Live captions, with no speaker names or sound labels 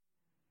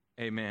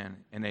Amen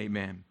and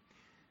amen.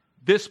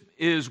 This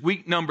is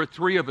week number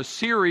 3 of a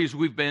series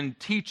we've been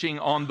teaching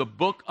on the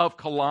book of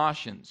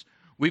Colossians.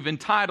 We've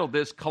entitled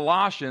this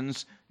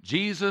Colossians,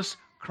 Jesus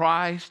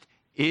Christ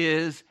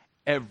is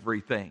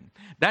Everything.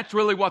 That's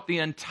really what the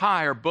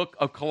entire book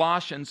of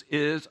Colossians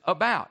is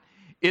about.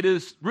 It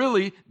is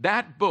really,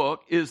 that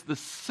book is the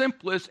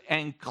simplest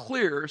and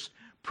clearest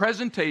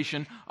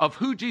presentation of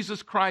who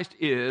Jesus Christ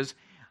is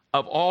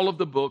of all of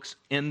the books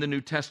in the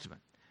New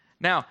Testament.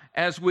 Now,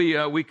 as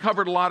we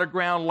covered a lot of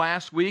ground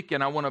last week,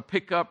 and I want to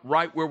pick up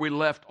right where we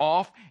left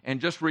off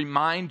and just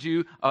remind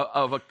you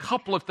of a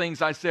couple of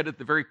things I said at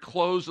the very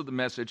close of the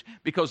message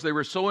because they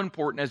were so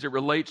important as it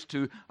relates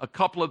to a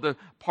couple of the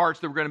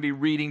parts that we're going to be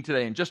reading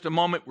today. In just a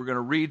moment, we're going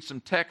to read some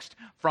text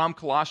from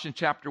Colossians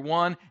chapter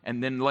 1,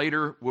 and then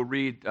later we'll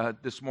read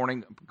this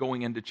morning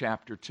going into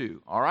chapter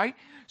 2. All right?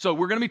 So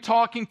we're going to be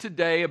talking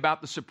today about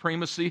the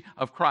supremacy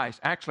of Christ.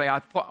 Actually,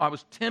 I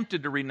was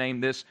tempted to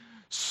rename this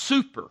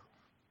Super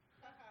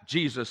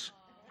Jesus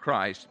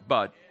Christ,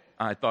 but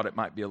I thought it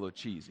might be a little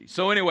cheesy.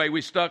 So anyway, we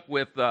stuck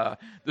with the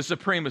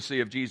supremacy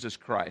of Jesus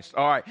Christ.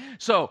 All right.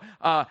 So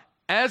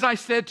as I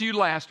said to you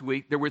last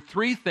week, there were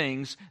 3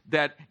 things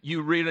that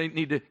you really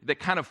need to, that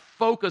kind of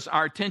focus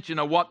our attention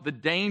on what the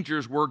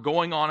dangers were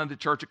going on in the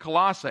church of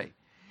Colossae.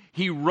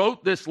 He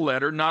wrote this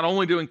letter not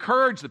only to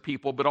encourage the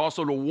people, but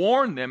also to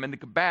warn them and to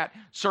combat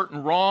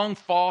certain wrong,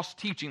 false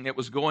teaching that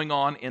was going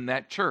on in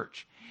that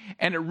church.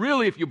 And it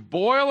really, if you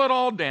boil it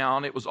all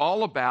down, it was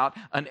all about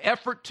an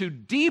effort to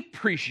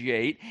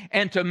depreciate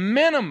and to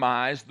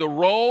minimize the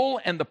role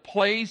and the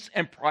place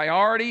and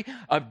priority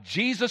of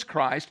Jesus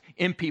Christ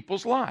in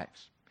people's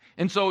lives.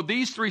 And so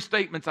these 3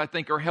 statements, I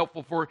think, are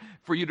helpful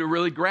for you to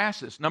really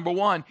grasp this. Number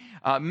one,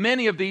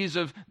 many of these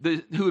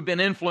who have been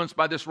influenced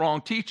by this wrong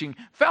teaching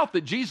felt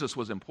that Jesus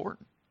was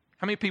important.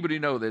 How many people do you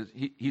know that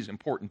he's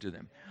important to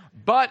them?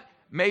 But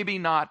maybe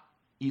not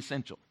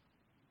essential.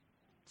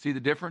 See the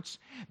difference?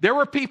 There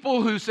were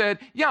people who said,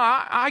 yeah,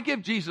 I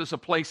give Jesus a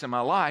place in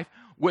my life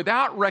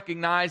without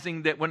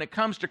recognizing that when it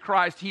comes to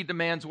Christ, he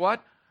demands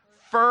what?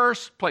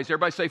 First place.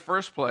 Everybody say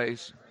first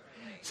place.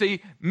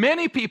 See,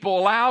 many people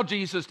allow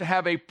Jesus to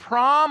have a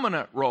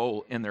prominent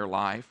role in their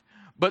life,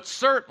 but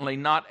certainly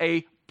not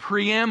a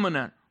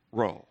preeminent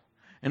role.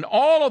 And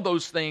all of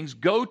those things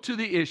go to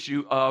the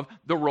issue of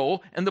the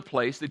role and the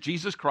place that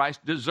Jesus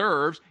Christ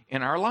deserves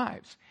in our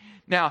lives.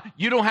 Now,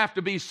 you don't have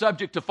to be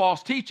subject to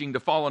false teaching to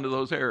fall into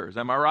those errors.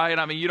 Am I right?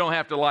 I mean, you don't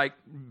have to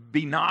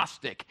be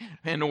Gnostic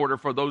in order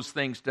for those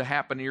things to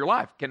happen in your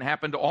life. It can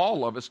happen to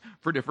all of us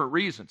for different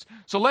reasons.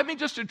 So let me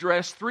just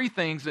address 3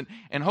 things,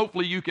 and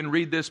hopefully you can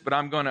read this, but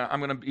I'm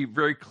gonna be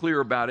very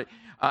clear about it.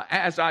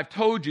 As I've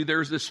told you,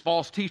 there's this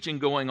false teaching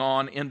going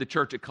on in the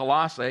church at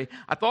Colossae.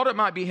 I thought it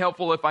might be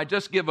helpful if I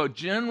just give a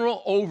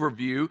general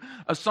overview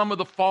of some of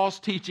the false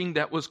teaching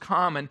that was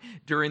common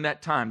during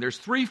that time. There's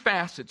 3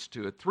 facets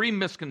to it, 3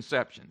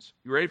 misconceptions.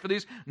 You ready for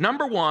these?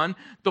 Number 1,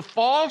 the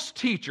false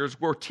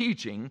teachers were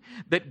teaching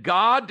that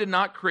God did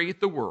not create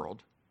the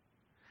world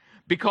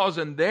because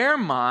in their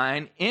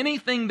mind,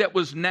 anything that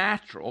was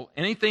natural,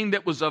 anything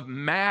that was of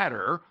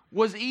matter,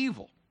 was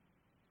evil.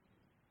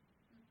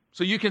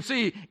 So you can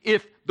see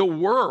if the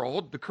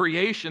world, the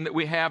creation that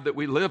we have that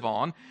we live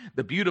on,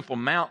 the beautiful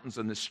mountains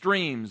and the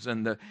streams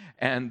and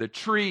the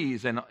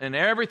trees and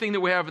everything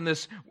that we have in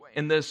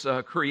this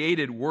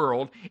created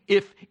world,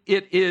 if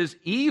it is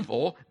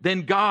evil,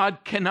 then God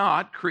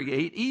cannot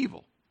create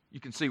evil. You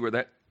can see where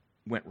that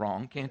went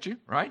wrong, can't you?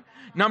 Right?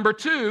 Number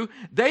 2,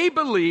 they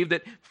believed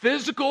that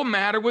physical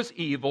matter was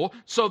evil,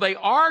 so they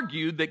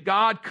argued that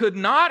God could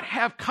not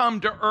have come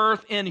to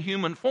earth in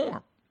human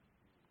form.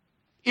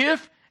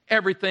 If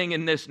everything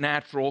in this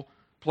natural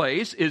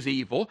place is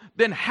evil,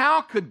 then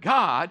how could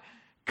God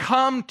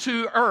come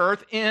to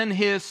earth in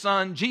his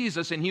son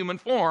Jesus in human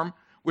form,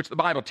 which the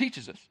Bible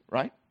teaches us,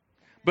 right?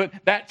 But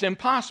that's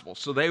impossible.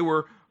 So they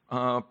were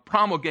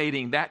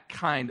promulgating that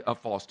kind of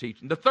false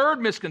teaching. The third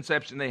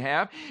misconception they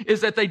have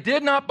is that they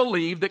did not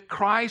believe that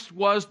Christ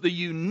was the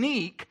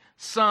unique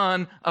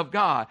Son of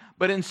God,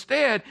 but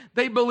instead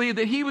they believed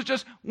that he was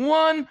just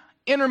one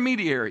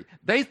intermediary.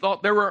 They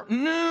thought there were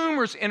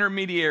numerous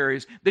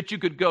intermediaries that you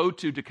could go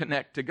to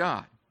connect to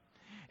God.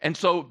 And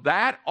so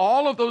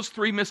all of those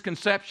 3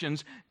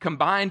 misconceptions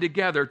combined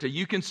together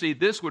you can see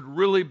this would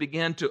really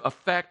begin to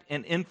affect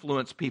and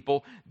influence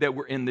people that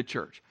were in the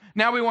church.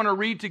 Now we want to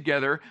read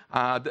together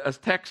a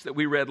text that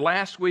we read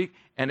last week,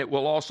 and it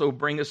will also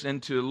bring us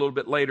into a little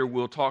bit later,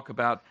 we'll talk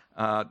about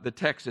the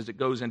text as it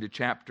goes into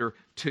chapter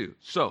 2.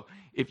 So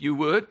if you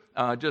would,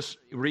 just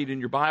read in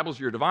your Bibles,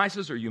 your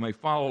devices, or you may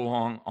follow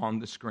along on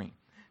the screen.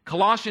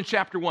 Colossians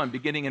chapter 1,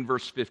 beginning in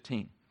verse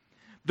 15.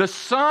 The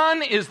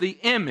Son is the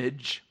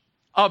image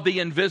of the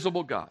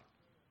invisible God,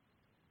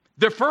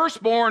 the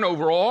firstborn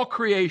over all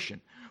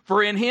creation.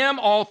 For in him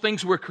all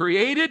things were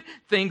created,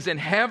 things in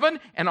heaven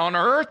and on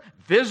earth,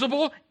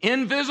 visible,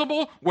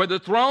 invisible, whether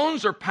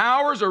thrones or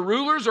powers or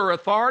rulers or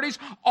authorities,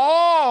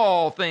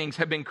 all things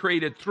have been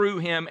created through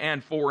him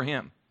and for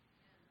him.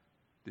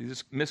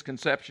 These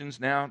misconceptions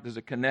now, does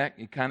it connect?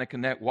 You kind of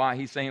connect why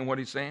he's saying what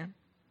he's saying?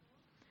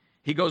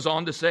 He goes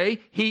on to say,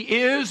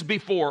 He is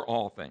before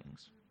all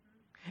things.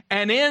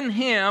 And in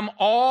Him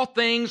all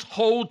things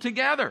hold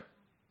together.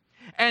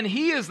 And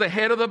He is the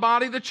head of the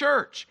body, the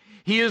church.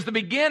 He is the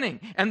beginning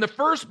and the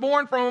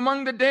firstborn from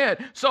among the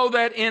dead, so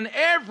that in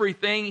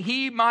everything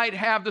He might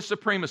have the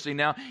supremacy.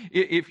 Now,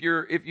 if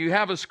you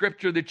have a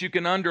scripture that you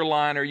can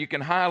underline or you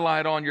can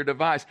highlight on your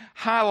device,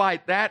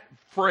 highlight that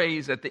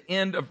phrase at the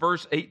end of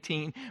verse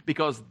 18,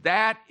 because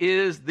that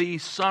is the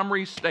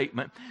summary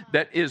statement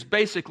that is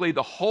basically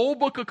the whole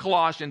book of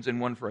Colossians in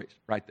one phrase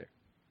right there.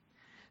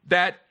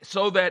 That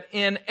so that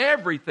in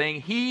everything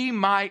He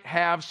might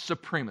have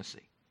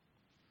supremacy.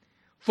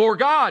 For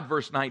God,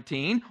 verse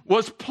 19,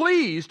 was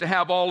pleased to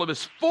have all of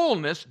His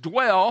fullness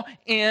dwell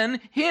in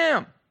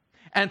Him,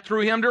 and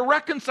through Him to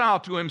reconcile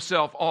to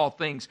Himself all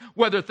things,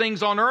 whether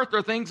things on earth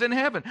or things in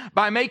heaven,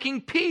 by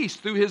making peace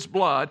through His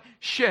blood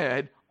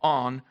shed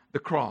on the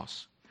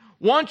cross.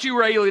 Once you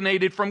were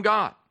alienated from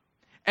God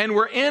and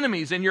were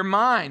enemies in your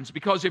minds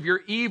because of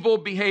your evil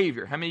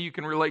behavior. How many of you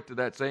can relate to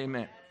that? Say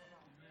amen.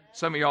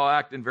 Some of y'all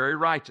acting very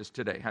righteous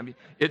today. I mean,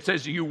 it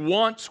says you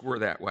once were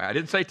that way. I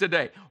didn't say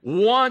today.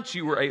 Once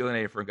you were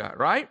alienated from God,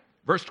 right?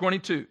 Verse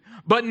 22.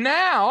 But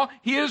now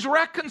He has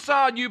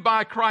reconciled you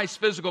by Christ's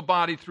physical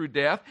body through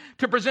death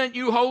to present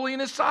you holy in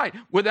His sight,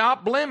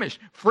 without blemish,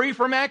 free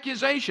from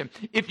accusation.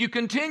 If you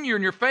continue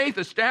in your faith,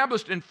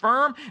 established and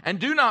firm, and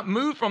do not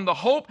move from the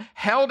hope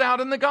held out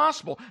in the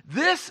gospel.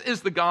 This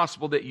is the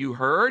gospel that you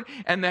heard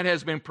and that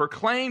has been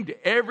proclaimed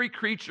to every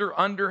creature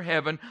under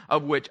heaven,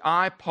 of which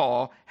I,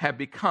 Paul, have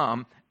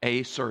become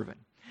a servant.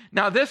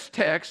 Now this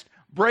text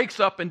breaks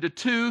up into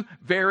two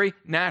very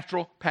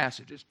natural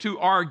passages, two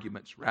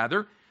arguments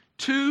rather,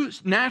 two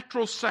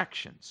natural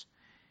sections.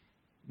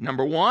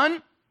 Number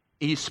one,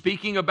 he's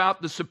speaking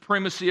about the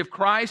supremacy of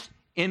Christ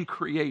in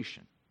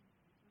creation.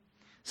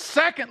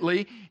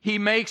 Secondly, he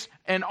makes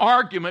an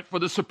argument for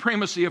the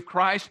supremacy of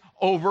Christ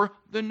over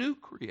the new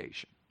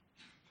creation,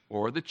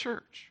 or the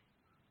church.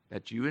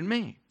 That's you and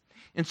me.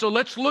 And so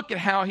let's look at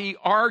how he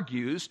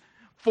argues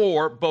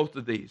for both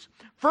of these.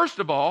 First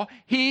of all,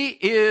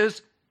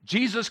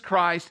 Jesus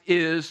Christ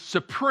is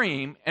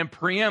supreme and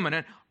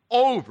preeminent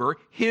over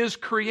His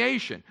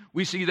creation.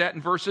 We see that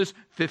in verses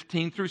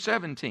 15 through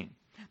 17.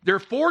 There are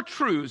four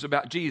truths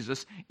about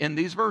Jesus in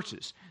these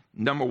verses.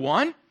 Number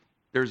one,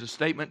 there's a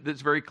statement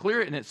that's very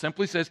clear, and it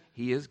simply says,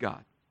 He is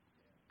God.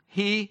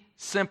 He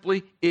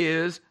simply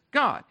is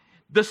God.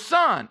 The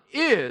Son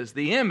is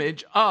the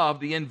image of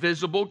the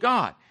invisible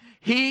God.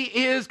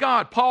 He is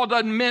God. Paul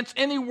doesn't mince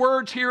any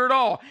words here at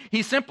all.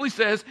 He simply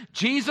says,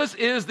 Jesus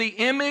is the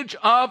image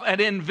of an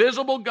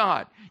invisible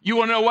God. You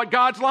want to know what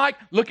God's like?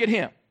 Look at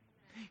Him.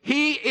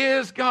 He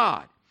is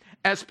God.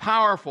 As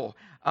powerful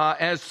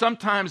as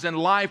sometimes in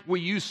life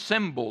we use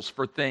symbols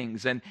for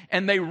things and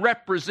they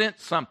represent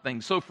something.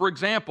 So for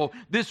example,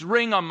 this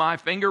ring on my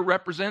finger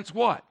represents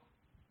what?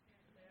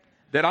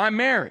 That I'm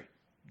married.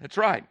 That's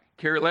right.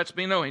 Carrie lets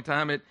me know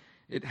anytime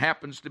it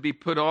happens to be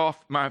put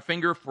off my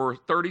finger for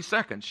 30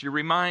 seconds. She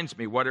reminds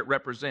me what it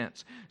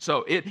represents.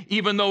 So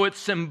even though it's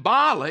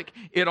symbolic,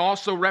 it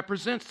also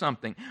represents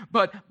something.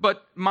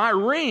 But my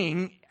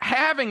ring,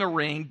 having a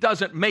ring,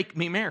 doesn't make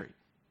me married.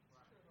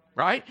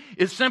 Right?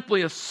 It's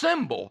simply a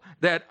symbol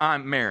that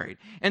I'm married.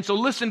 And so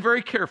listen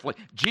very carefully.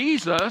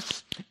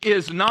 Jesus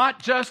is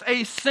not just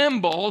a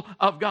symbol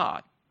of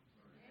God.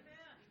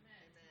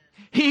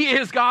 He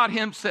is God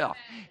Himself.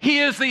 He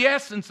is the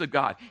essence of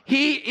God.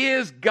 He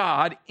is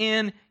God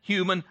in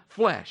human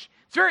flesh.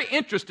 It's very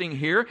interesting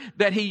here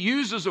that he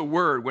uses a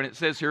word when it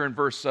says here in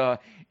verse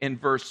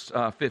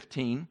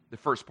 15, the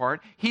first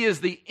part. He is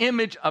the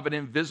image of an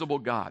invisible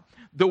God.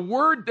 The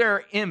word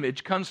there,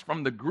 image, comes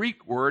from the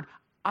Greek word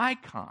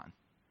icon.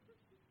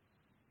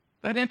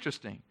 That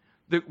interesting.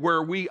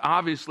 Where we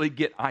obviously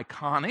get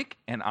iconic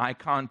and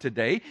icon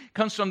today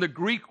comes from the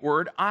Greek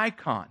word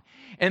icon.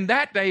 And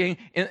that day,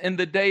 in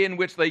the day in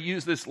which they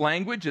used this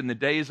language, in the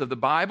days of the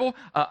Bible,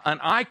 an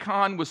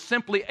icon was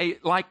simply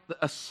like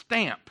a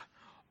stamp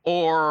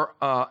or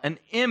an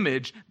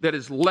image that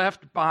is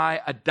left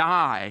by a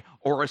die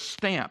or a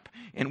stamp,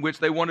 in which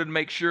they wanted to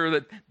make sure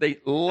that they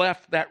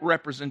left that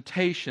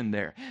representation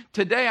there.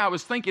 Today I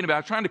was thinking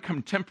about trying to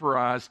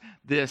contemporize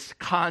this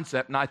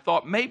concept, and I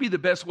thought maybe the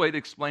best way to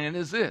explain it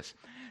is this.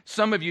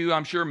 Some of you,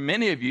 I'm sure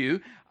many of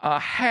you,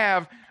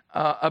 have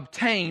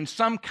obtained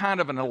some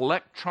kind of an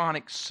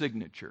electronic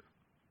signature.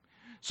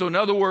 So in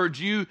other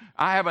words,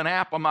 I have an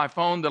app on my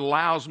phone that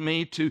allows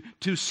me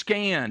to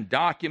scan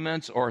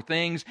documents or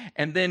things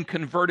and then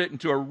convert it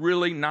into a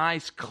really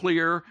nice,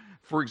 clear,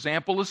 for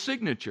example, a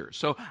signature.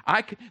 So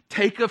I could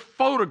take a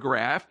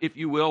photograph, if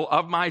you will,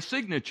 of my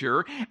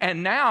signature,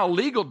 and now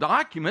legal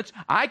documents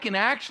I can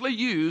actually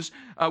use.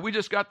 We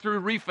just got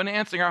through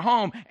refinancing our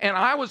home, and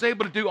I was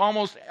able to do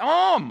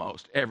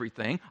almost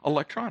everything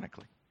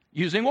electronically.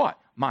 Using what?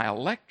 My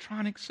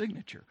electronic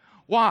signature.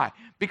 Why?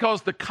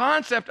 Because the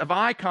concept of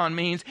icon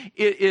means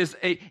it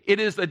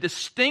is a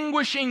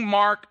distinguishing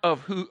mark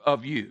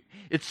of you.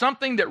 It's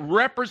something that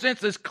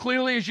represents as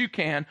clearly as you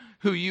can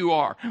who you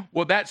are.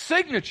 Well, that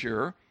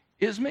signature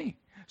is me.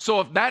 So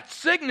if that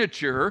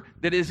signature,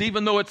 that is,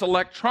 even though it's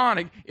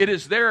electronic, it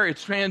is there,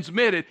 it's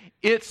transmitted,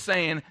 it's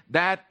saying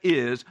that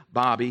is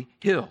Bobby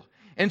Hill.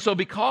 And so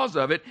because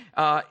of it,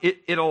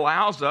 it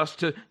allows us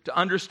to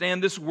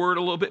understand this word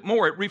a little bit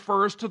more. It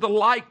refers to the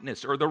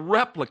likeness or the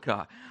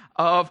replica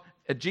of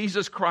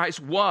Jesus Christ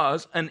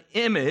was an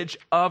image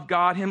of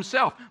God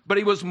himself. But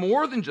he was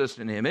more than just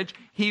an image.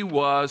 He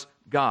was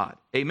God.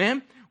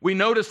 Amen? We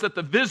notice that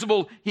the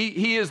visible,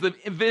 he is the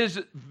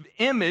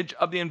image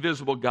of the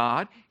invisible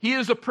God. He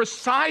is a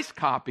precise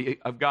copy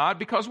of God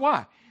because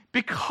why?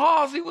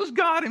 Because he was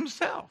God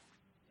himself.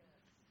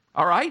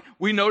 All right?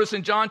 We notice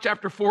in John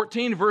chapter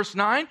 14, verse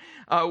 9,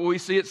 we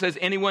see it says,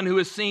 anyone who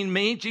has seen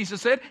me,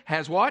 Jesus said,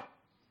 has what?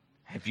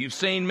 If you've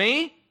seen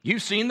me,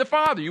 you've seen the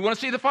Father. You want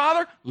to see the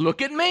Father?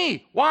 Look at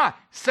me. Why?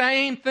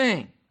 Same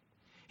thing.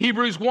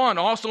 Hebrews 1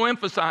 also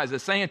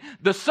emphasizes, saying,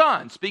 the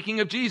Son, speaking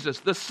of Jesus,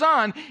 the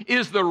Son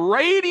is the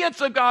radiance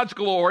of God's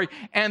glory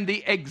and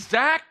the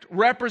exact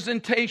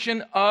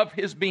representation of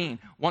his being.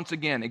 Once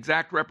again,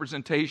 exact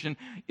representation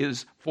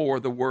is for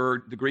the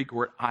Greek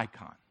word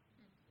icon.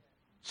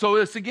 So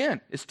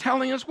it's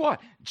telling us what?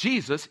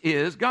 Jesus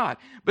is God.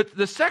 But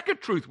the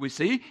second truth we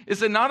see is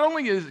that not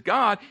only is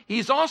God,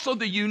 he's also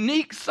the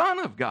unique Son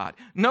of God.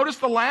 Notice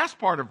the last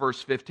part of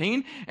verse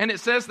 15, and it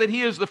says that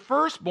he is the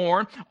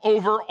firstborn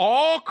over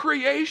all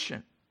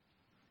creation.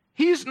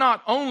 He's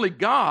not only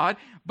God,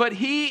 but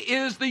he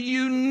is the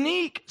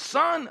unique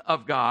Son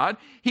of God.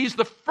 He's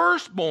the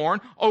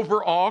firstborn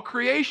over all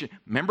creation.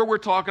 Remember, we're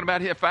talking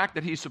about the fact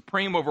that he's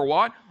supreme over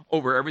what?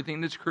 Over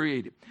everything that's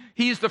created.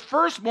 He's the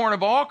firstborn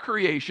of all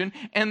creation,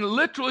 and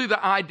literally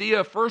the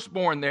idea of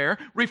firstborn there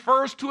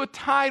refers to a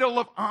title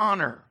of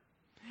honor.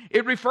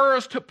 It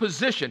refers to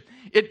position.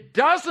 It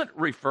doesn't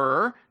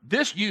refer,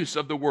 this use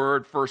of the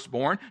word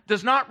firstborn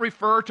does not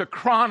refer to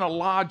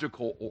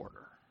chronological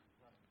order.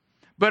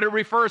 But it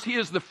refers, he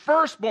is the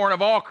firstborn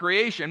of all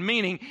creation,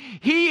 meaning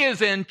he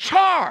is in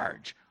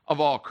charge of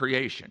all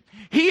creation.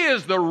 He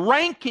is the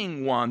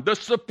ranking one, the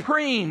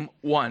supreme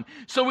one.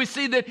 So we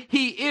see that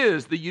he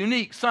is the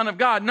unique Son of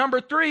God.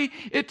 Number 3,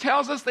 it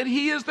tells us that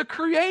he is the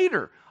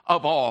creator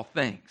of all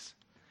things.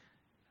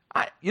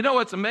 You know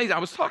what's amazing? I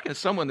was talking to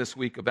someone this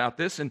week about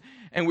this, and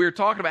we were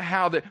talking about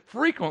how that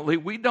frequently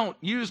we don't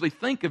usually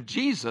think of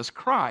Jesus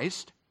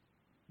Christ,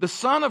 the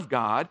Son of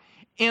God,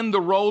 in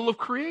the role of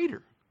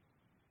creator.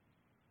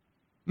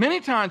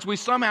 Many times we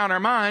somehow in our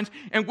minds,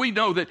 and we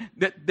know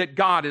that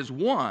God is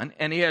one,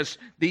 and he has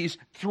these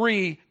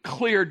 3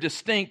 clear,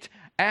 distinct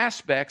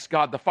aspects,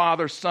 God the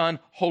Father, Son,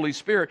 Holy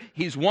Spirit.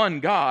 He's one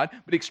God,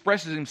 but he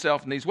expresses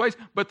himself in these ways,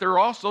 but they're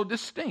also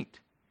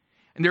distinct.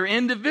 And they're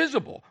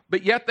indivisible,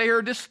 but yet they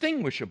are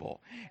distinguishable.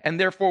 And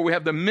therefore we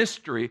have the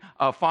mystery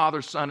of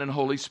Father, Son, and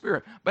Holy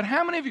Spirit. But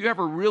how many of you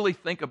ever really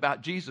think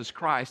about Jesus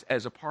Christ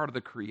as a part of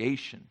the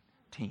creation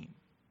team?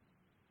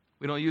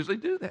 We don't usually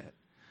do that.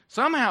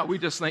 Somehow we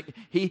just think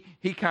he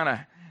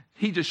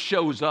just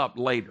shows up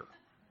later.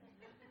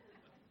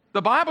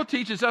 The Bible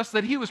teaches us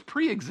that he was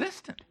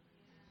pre-existent.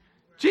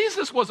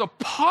 Jesus was a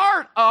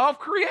part of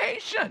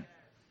creation.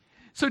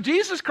 So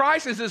Jesus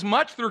Christ is as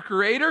much the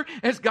creator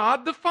as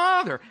God the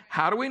Father.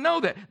 How do we know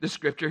that? The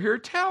scripture here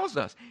tells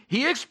us.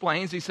 He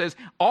explains, he says,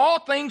 all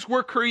things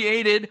were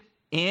created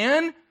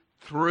in,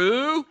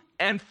 through,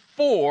 and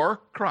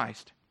for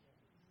Christ.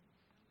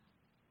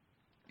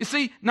 You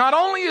see, not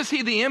only is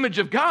he the image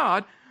of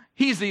God,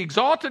 he's the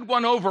exalted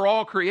one over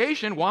all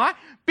creation. Why?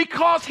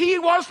 Because he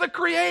was the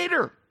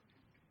creator.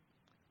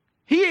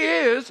 He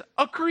is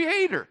a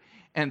creator.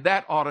 And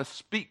that ought to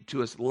speak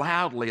to us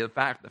loudly, the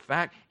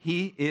fact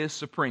he is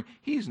supreme.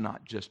 He's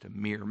not just a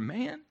mere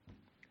man.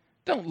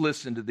 Don't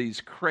listen to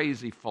these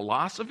crazy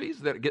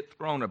philosophies that get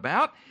thrown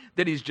about,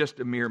 that he's just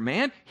a mere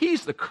man.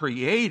 He's the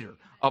creator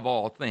of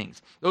all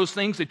things. Those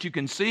things that you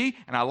can see,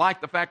 and I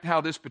like the fact how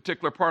this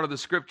particular part of the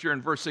scripture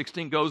in verse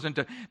 16 goes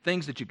into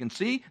things that you can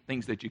see,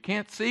 things that you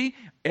can't see,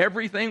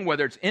 everything,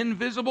 whether it's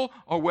invisible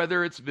or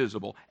whether it's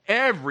visible.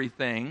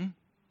 Everything,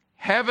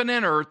 heaven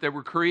and earth that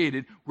were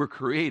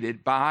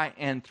created by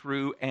and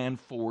through and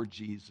for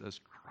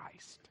Jesus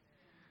Christ.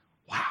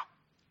 Wow.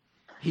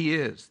 He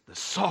is the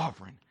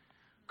sovereign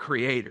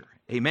creator.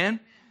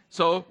 Amen?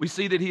 So we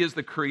see that he is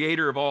the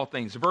creator of all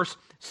things. Verse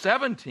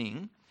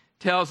 17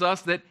 tells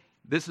us that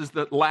this is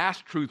the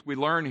last truth we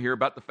learn here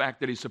about the fact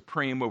that he's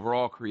supreme over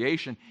all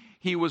creation.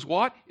 He was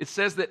what? It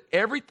says that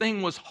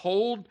everything was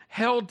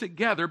held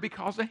together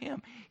because of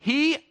him.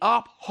 He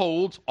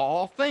upholds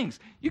all things.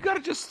 You got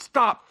to just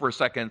stop for a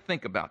second and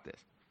think about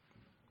this.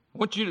 I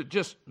want you to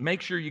just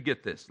make sure you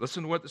get this.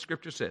 Listen to what the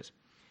scripture says.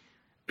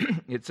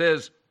 It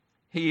says,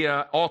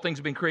 all things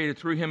have been created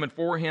through him and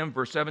for him.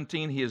 Verse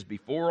 17, he is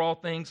before all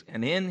things,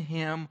 and in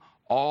him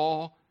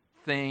all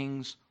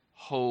things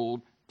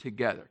hold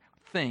together.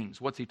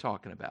 Things, what's he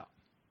talking about?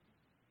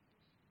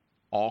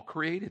 All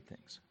created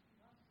things.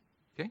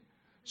 Okay?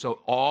 So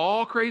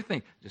all created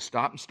things. Just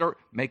stop and start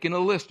making a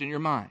list in your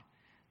mind.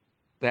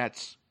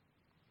 That's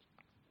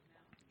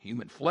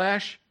human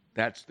flesh.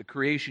 That's the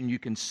creation you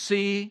can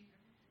see.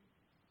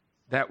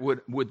 That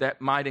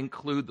might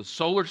include the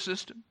solar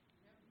system.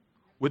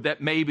 Would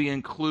that maybe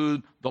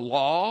include the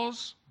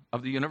laws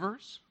of the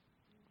universe?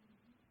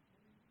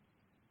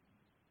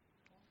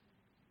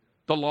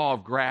 The law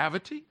of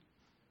gravity?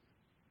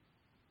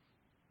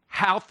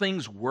 How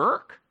things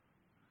work?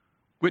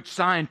 Which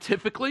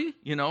scientifically,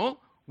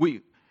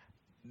 we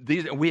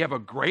have a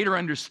greater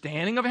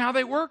understanding of how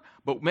they work,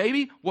 but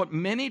maybe what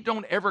many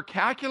don't ever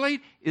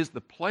calculate is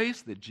the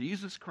place that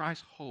Jesus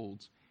Christ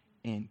holds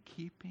in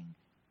keeping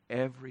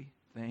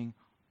everything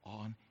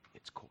on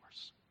its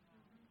course.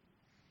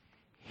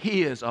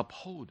 He is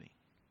upholding.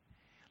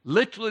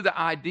 Literally, the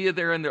idea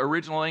there in the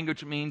original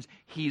language means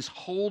he's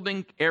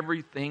holding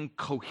everything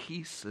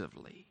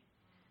cohesively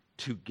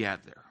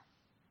together.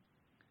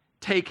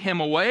 Take him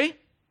away.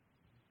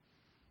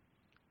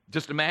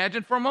 Just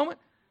imagine for a moment.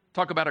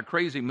 Talk about a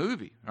crazy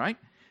movie, right?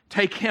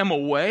 Take him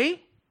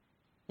away.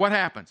 What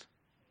happens?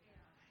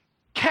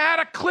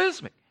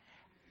 Cataclysmic.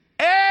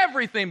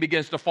 Everything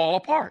begins to fall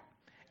apart.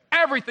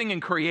 Everything in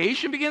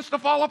creation begins to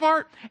fall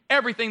apart.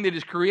 Everything that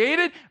is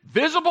created,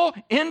 visible,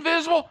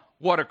 invisible.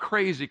 What a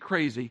crazy,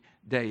 crazy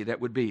day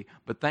that would be.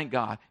 But thank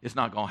God it's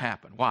not going to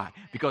happen. Why?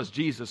 Because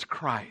Jesus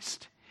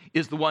Christ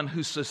is the one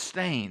who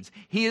sustains.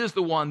 He is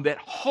the one that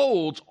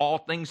holds all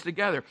things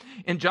together.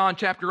 In John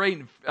chapter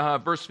 8,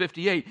 verse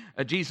 58,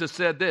 Jesus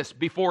said this,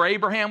 before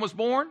Abraham was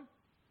born,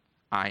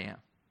 I am.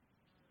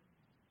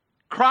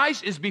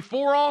 Christ is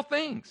before all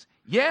things.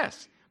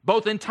 Yes,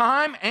 both in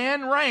time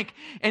and rank.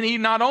 And he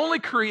not only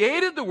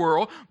created the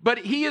world, but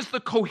he is the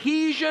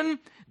cohesion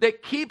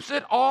that keeps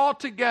it all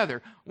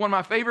together. One of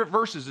my favorite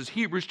verses is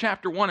Hebrews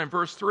chapter 1 and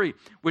verse 3,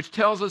 which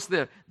tells us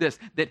that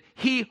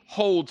he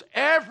holds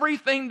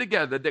everything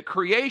together, that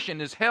creation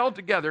is held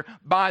together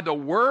by the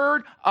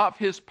word of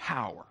his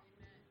power.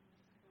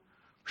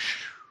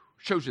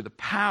 Shows you the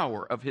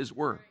power of his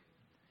word.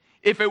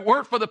 If it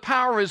weren't for the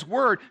power of his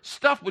word,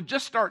 stuff would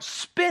just start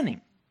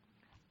spinning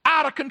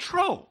out of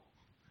control.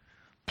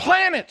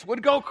 Planets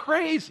would go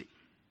crazy.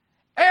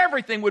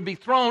 Everything would be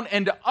thrown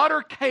into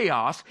utter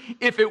chaos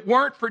if it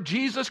weren't for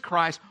Jesus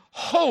Christ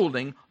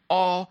holding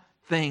all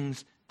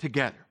things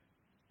together.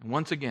 And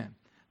once again,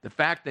 the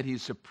fact that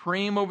he's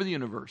supreme over the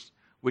universe,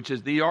 which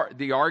is the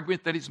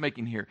argument that he's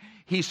making here,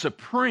 he's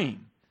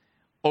supreme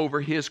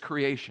over his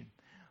creation.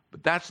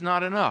 But that's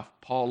not enough.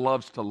 Paul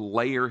loves to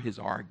layer his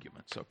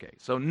arguments, okay?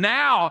 So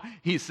now,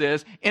 he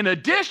says, in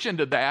addition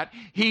to that,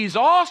 he's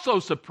also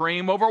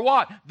supreme over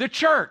what? The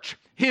church,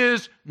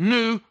 his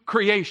new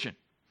creation.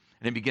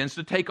 And he begins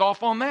to take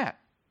off on that.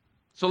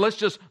 So let's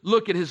just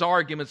look at his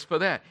arguments for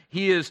that.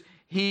 He is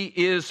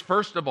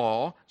first of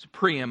all,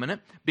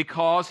 preeminent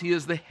because he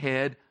is the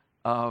head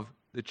of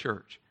the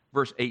church.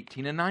 Verse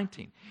 18 and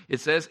 19. It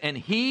says, and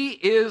he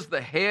is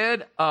the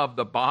head of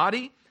the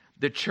body,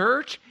 the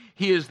church.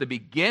 He is the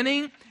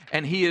beginning,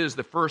 and he is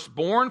the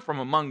firstborn from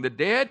among the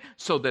dead,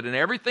 so that in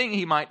everything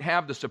he might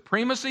have the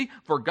supremacy,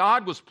 for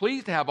God was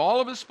pleased to have all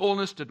of his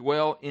fullness to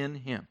dwell in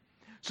him.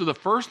 So the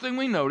first thing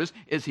we notice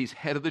is he's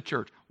head of the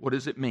church. What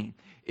does it mean?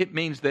 It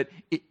means that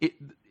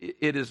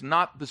it is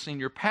not the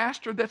senior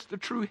pastor that's the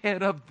true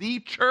head of the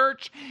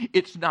church.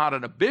 It's not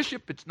a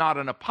bishop. It's not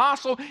an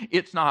apostle.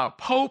 It's not a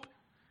pope.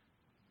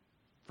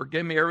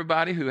 Forgive me,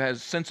 everybody who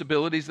has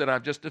sensibilities that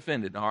I've just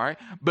offended, all right?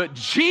 But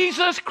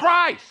Jesus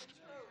Christ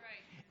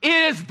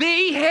is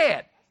the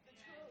head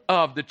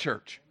of the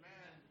church.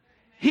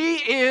 He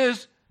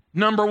is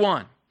number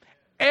one.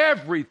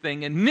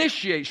 Everything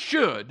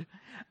should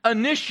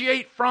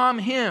initiate from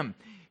him.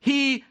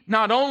 He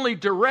not only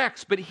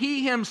directs, but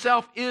he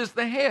himself is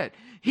the head.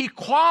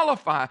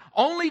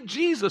 Only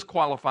Jesus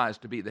qualifies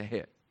to be the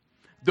head.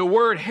 The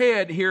word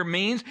head here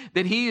means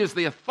that he is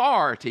the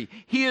authority.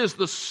 He is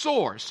the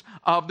source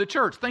of the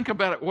church. Think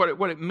about it,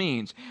 what it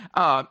means.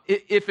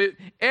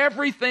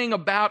 Everything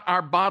about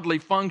our bodily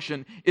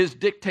function is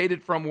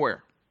dictated from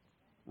where?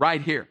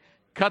 Right here.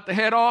 Cut the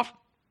head off,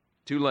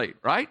 too late,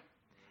 right?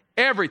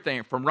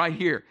 Everything from right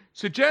here.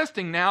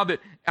 Suggesting now that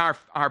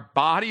our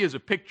body is a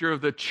picture of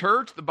the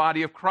church, the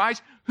body of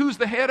Christ. Who's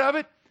the head of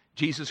it?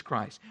 Jesus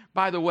Christ.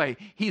 By the way,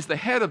 he's the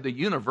head of the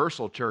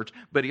universal church,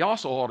 but he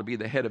also ought to be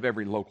the head of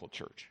every local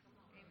church.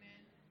 Amen.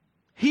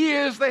 He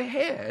is the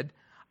head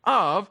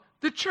of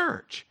the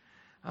church.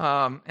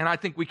 And I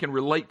think we can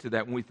relate to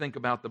that when we think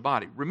about the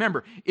body.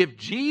 Remember, if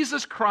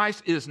Jesus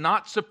Christ is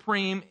not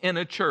supreme in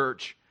a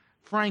church,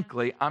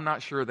 frankly, I'm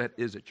not sure that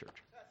is a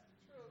church.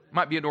 It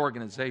might be an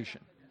organization,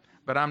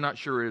 but I'm not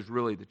sure it is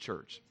really the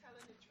church.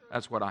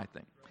 That's what I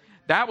think.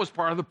 That was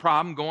part of the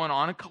problem going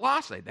on in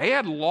Colossae. They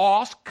had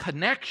lost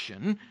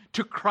connection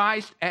to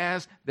Christ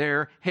as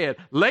their head.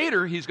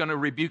 Later, he's going to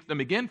rebuke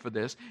them again for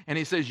this, and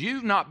he says,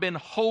 you've not been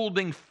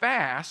holding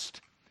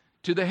fast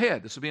to the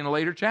head. This will be in a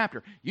later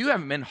chapter. You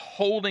haven't been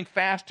holding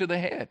fast to the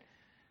head.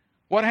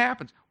 What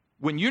happens?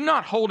 When you're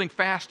not holding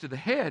fast to the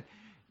head,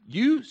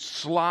 you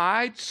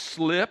slide,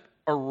 slip,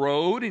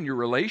 erode in your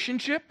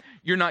relationship.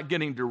 You're not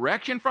getting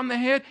direction from the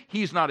head.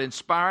 He's not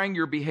inspiring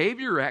your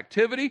behavior or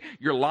activity.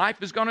 Your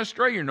life is going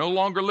astray. You're no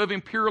longer living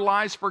pure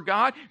lives for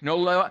God.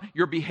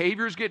 Your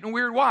behavior is getting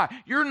weird. Why?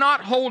 You're not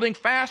holding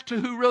fast to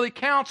who really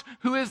counts,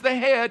 who is the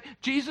head,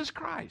 Jesus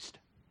Christ.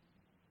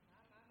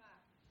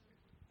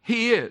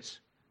 He is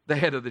the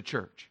head of the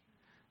church.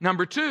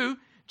 Number two,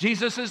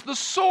 Jesus is the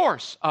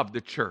source of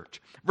the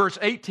church. Verse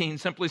 18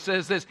 simply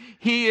says this: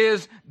 He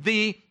is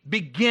the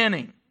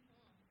beginning.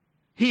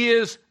 He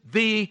is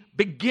the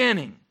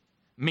beginning.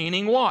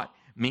 Meaning what?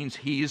 Means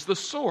He is the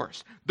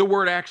source. The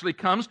word actually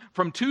comes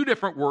from two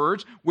different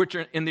words, which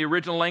are in the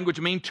original language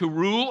mean to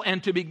rule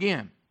and to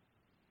begin.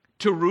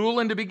 To rule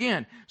and to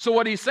begin. So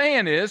what he's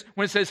saying is,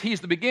 when it says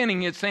He's the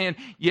beginning, it's saying,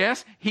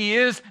 yes, He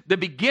is the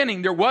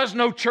beginning. There was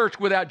no church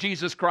without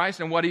Jesus Christ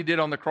and what He did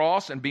on the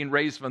cross and being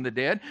raised from the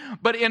dead.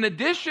 But in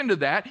addition to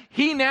that,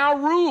 He now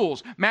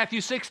rules.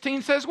 Matthew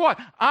 16 says what?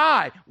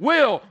 I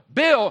will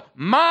build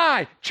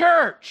my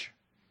church.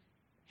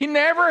 He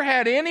never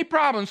had any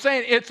problem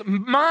saying, it's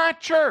my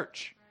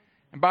church.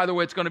 And by the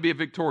way, it's going to be a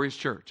victorious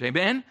church.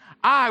 Amen?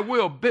 I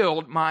will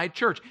build my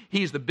church.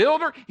 He's the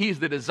builder. He's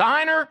the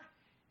designer.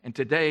 And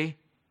today,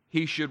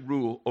 He should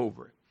rule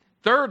over it.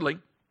 Thirdly,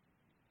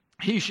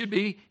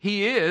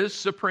 He is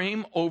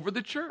supreme over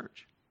the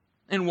church.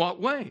 In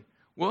what way?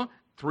 Well,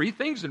 three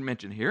things are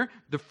mentioned here.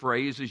 The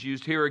phrase is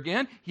used here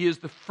again. He is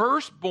the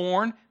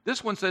firstborn.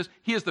 This one says,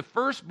 He is the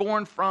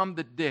firstborn from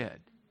the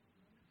dead.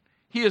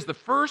 He is the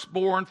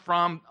firstborn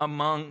from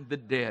among the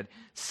dead.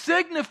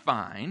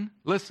 Signifying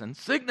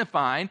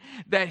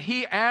that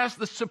He, as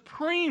the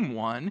supreme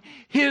one,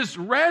 His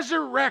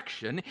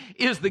resurrection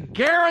is the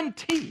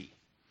guarantee.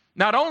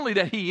 Not only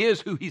that He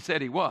is who He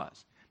said He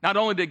was, not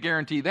only did it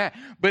guarantee that,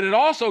 but it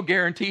also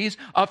guarantees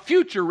a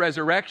future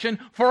resurrection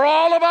for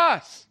all of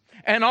us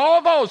and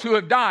all those who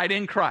have died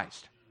in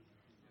Christ.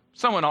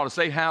 Someone ought to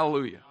say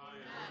hallelujah.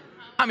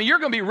 I mean, you're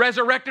going to be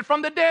resurrected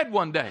from the dead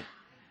one day.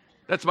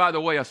 That's, by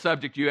the way, a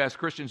subject you ask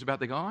Christians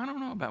about. They go, I don't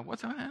know about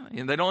what's that.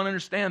 And they don't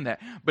understand that.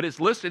 But it's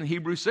listed in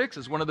Hebrews 6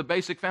 as one of the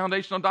basic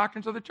foundational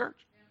doctrines of the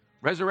church.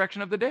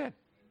 Resurrection of the dead.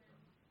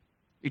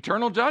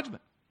 Eternal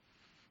judgment.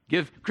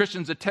 Give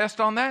Christians a test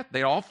on that,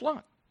 they all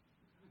flunk.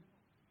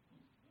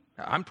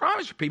 I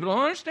promise you, people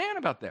don't understand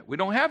about that. We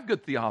don't have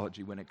good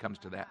theology when it comes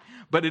to that.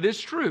 But it is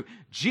true.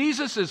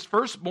 Jesus is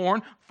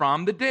firstborn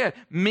from the dead.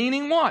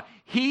 Meaning what?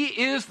 He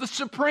is the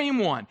supreme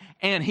one.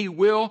 And He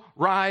will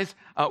rise.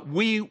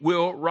 We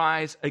will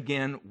rise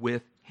again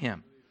with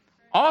Him.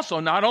 Also,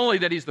 not only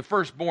that He's the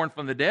firstborn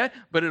from the dead,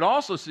 but it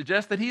also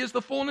suggests that He is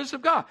the fullness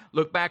of God.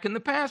 Look back in the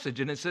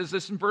passage, and it says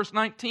this in verse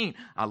 19.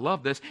 I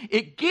love this.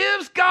 It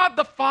gives God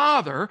the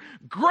Father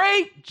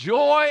great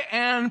joy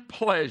and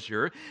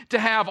pleasure to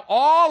have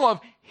all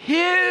of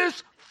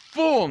His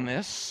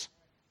fullness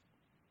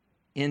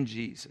in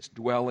Jesus,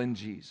 dwell in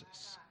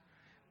Jesus.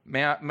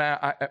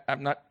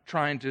 I'm not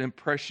trying to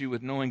impress you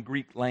with knowing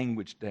Greek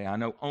language today. I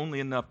know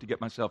only enough to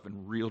get myself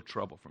in real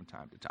trouble from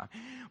time to time.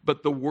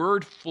 But the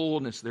word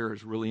fullness there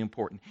is really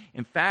important.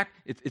 In fact,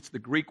 it's the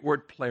Greek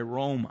word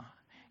pleroma.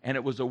 And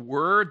it was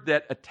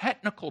a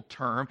technical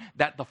term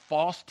that the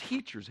false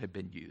teachers had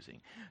been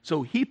using.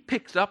 So he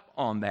picks up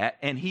on that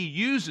and he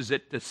uses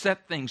it to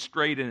set things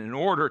straight and in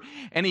order.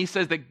 And he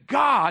says that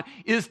God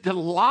is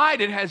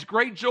delighted, has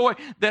great joy,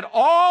 that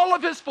all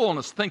of His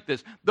fullness, think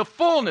this, the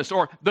fullness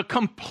or the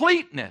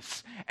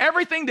completeness,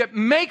 everything that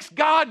makes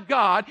God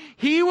God,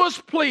 He was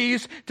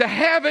pleased to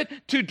have it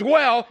to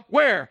dwell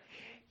where?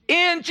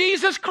 In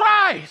Jesus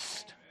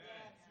Christ.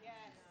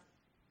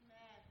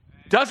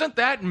 Doesn't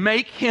that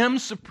make Him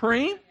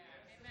supreme?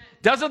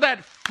 Doesn't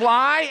that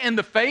fly in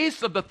the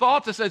face of the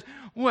thoughts that says,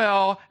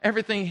 well,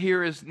 everything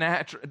here is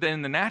natural,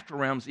 in the natural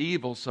realm's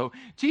evil, so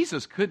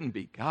Jesus couldn't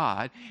be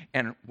God.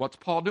 And what's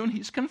Paul doing?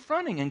 He's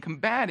confronting and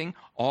combating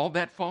all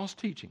that false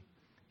teaching.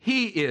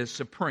 He is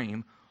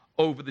supreme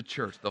over the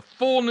church. The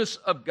fullness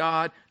of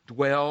God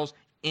dwells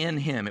in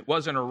Him. It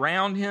wasn't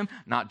around Him,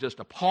 not just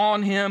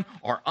upon Him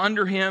or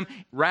under Him.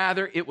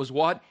 Rather, it was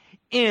what?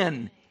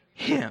 In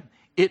Him.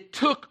 It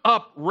took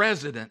up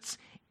residence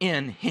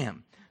in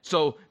Him.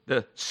 So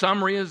the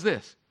summary is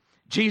this.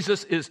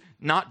 Jesus is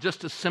not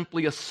just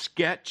simply a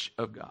sketch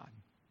of God.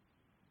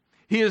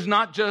 He is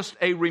not just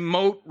a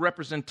remote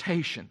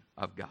representation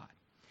of God.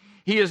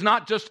 He is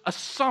not just a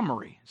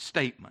summary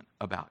statement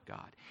about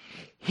God.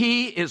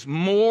 He is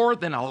more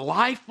than a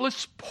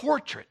lifeless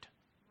portrait.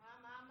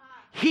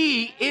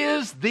 He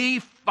is the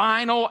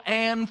final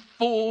and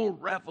full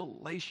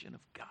revelation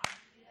of God.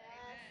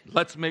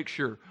 Let's make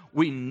sure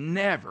we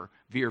never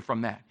veer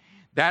from that.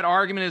 That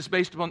argument is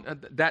based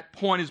upon, that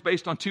point is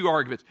based on two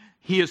arguments.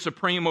 He is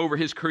supreme over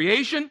His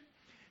creation.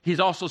 He's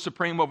also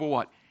supreme over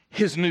what?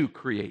 His new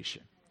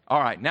creation. All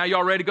right, now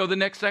y'all ready to go to the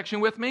next section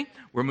with me?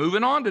 We're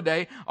moving on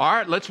today. All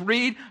right, let's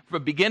read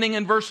from beginning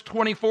in verse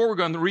 24. We're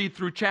going to read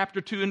through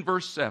chapter 2 and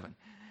verse 7.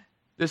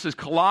 This is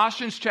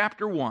Colossians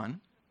chapter 1,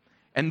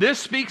 and this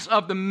speaks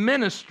of the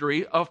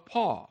ministry of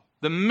Paul.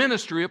 The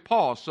ministry of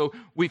Paul. So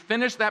we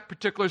finished that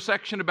particular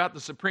section about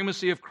the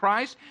supremacy of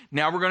Christ.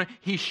 Now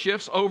he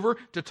shifts over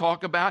to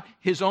talk about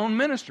his own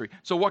ministry.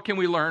 So what can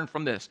we learn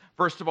from this?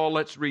 First of all,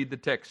 let's read the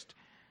text.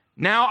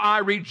 Now I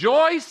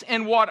rejoice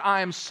in what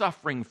I am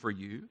suffering for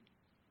you,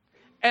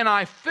 and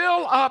I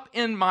fill up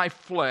in my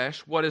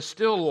flesh what is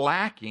still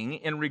lacking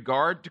in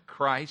regard to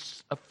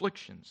Christ's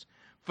afflictions,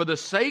 for the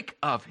sake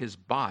of His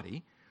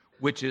body,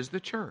 which is the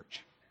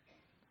church.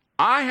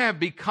 I have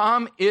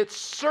become its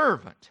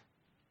servant.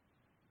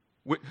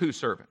 Whose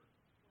servant?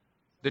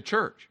 The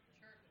church.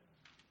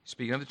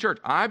 Speaking of the church,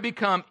 I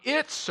become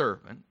its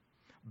servant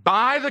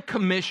by the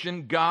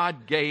commission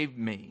God gave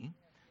me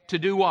to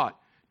do what?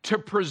 To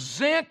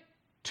present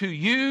to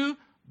you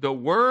the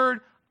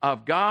Word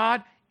of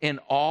God in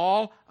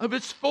all of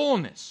its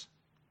fullness.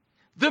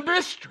 The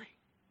mystery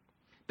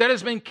that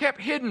has been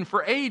kept hidden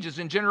for ages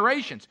and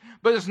generations,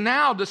 but is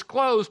now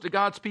disclosed to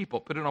God's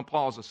people. Put it on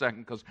pause a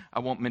second because I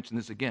won't mention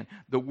this again.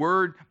 The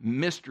word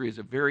mystery is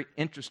a very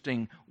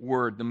interesting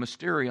word, the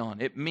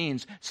mysterion. It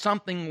means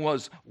something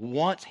was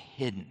once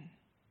hidden,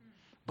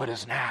 but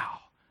has now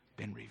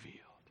been revealed.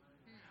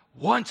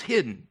 Once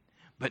hidden,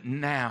 but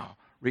now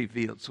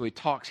revealed. So he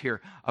talks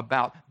here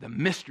about the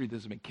mystery that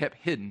has been kept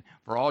hidden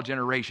for all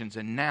generations.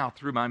 And now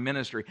through my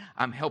ministry,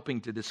 I'm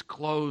helping to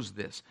disclose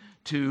this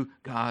to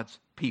God's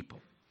people.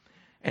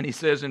 And he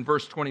says in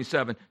verse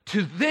 27,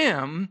 to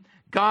them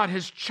God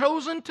has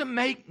chosen to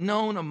make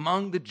known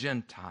among the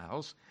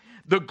Gentiles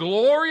the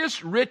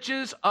glorious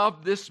riches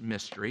of this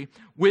mystery,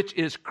 which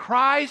is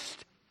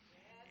Christ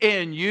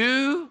in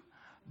you,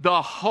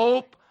 the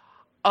hope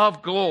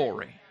of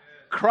glory.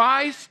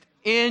 Christ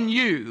in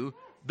you,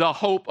 the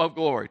hope of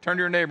glory. Turn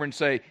to your neighbor and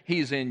say,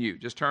 he's in you.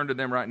 Just turn to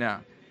them right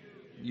now.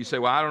 You say,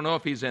 well, I don't know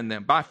if he's in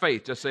them. By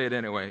faith, just say it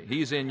anyway.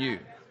 He's in you.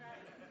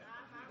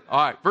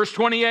 All right, verse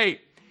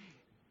 28.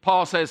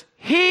 Paul says,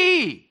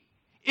 he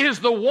is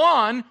the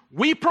one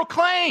we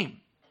proclaim,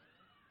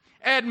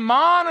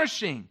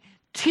 admonishing,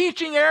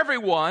 teaching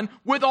everyone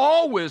with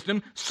all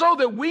wisdom, so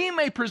that we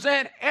may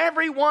present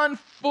everyone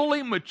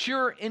fully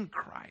mature in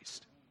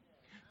Christ.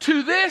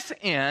 To this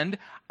end,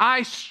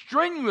 I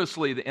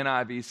strenuously, the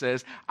NIV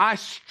says, I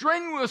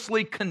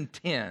strenuously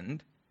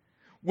contend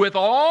with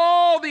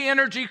all the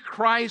energy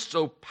Christ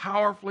so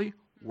powerfully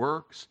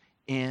works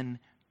in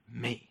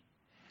me.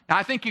 Now,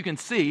 I think you can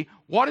see,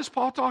 what is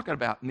Paul talking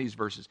about in these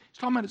verses? He's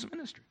talking about his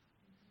ministry.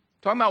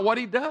 Talking about what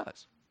he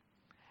does.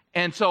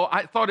 And so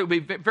I thought it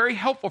would be very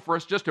helpful for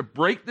us just to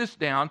break this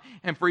down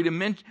and for you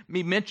to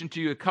mention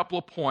to you a couple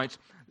of points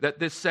that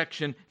this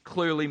section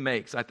clearly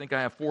makes. I think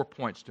I have 4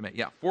 points to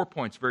make. 4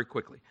 points very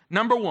quickly.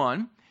 Number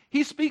one,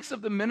 he speaks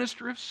of the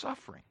ministry of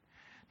suffering.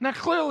 Now,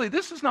 clearly,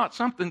 this is not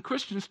something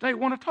Christians today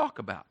want to talk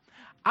about.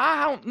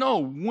 I don't know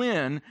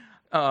when,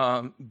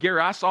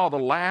 Gary, I saw the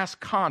last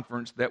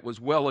conference that was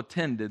well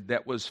attended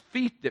that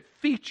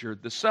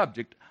featured the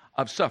subject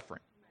of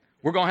suffering.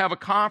 We're going to have a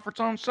conference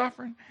on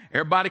suffering.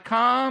 Everybody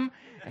come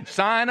and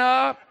sign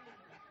up.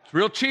 It's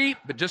real cheap,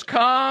 but just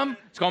come.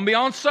 It's going to be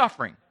on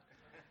suffering.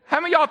 How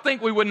many of y'all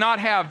think we would not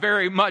have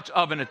very much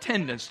of an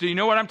attendance? Do you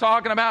know what I'm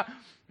talking about?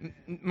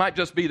 Might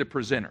just be the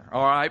presenter,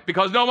 all right?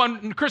 Because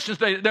Christians,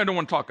 they don't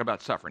want to talk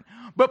about suffering.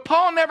 But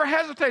Paul never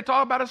hesitated to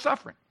talk about his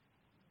suffering.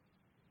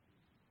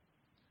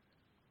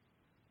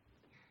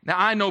 Now,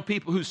 I know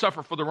people who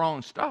suffer for the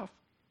wrong stuff.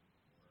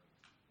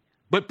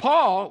 But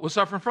Paul was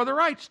suffering for the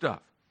right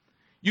stuff.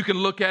 You can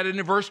look at it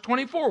in verse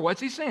 24.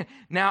 What's he saying?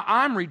 Now,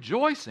 I'm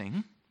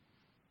rejoicing.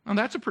 Well,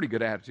 that's a pretty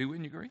good attitude,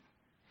 wouldn't you agree?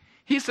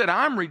 He said,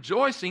 I'm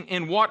rejoicing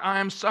in what I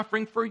am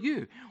suffering for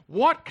you.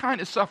 What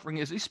kind of suffering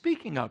is he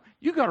speaking of?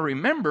 You got to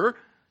remember,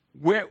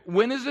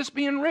 when is this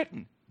being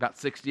written? About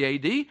 60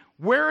 AD.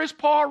 Where is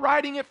Paul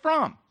writing it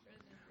from?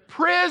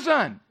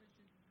 Prison.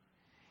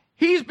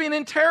 He's been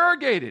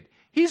interrogated.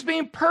 He's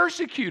being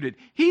persecuted.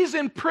 He's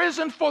in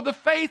prison for the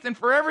faith and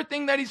for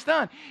everything that he's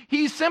done.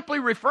 He's simply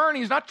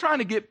referring, he's not trying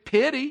to get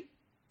pity.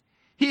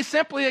 He's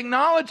simply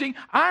acknowledging,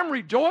 I'm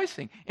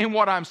rejoicing in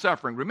what I'm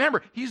suffering.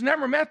 Remember, he's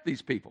never met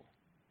these people.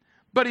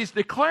 But he's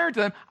declared to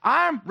them,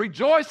 I'm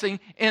rejoicing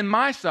in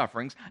my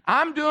sufferings.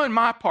 I'm doing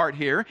my part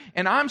here,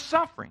 and I'm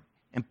suffering.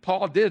 And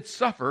Paul did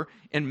suffer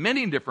in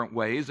many different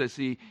ways as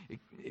he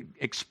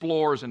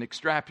explores and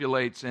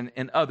extrapolates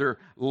in other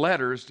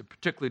letters,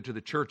 particularly to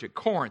the church at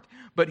Corinth.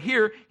 But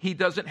here, he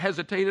doesn't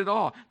hesitate at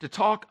all to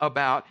talk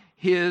about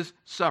his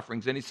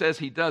sufferings. And he says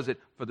he does it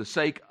for the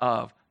sake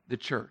of the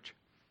church.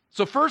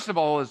 So first of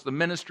all is the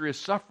ministry of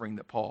suffering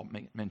that Paul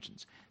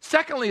mentions.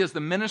 Secondly is the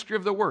ministry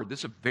of the word. This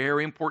is a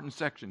very important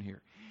section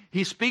here.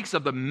 He speaks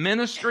of the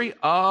ministry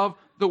of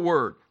the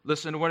word.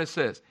 Listen to what it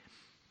says.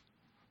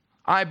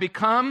 I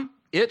become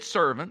its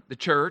servant, the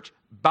church,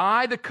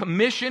 by the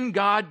commission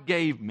God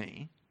gave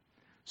me.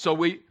 So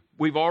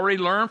we've already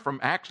learned from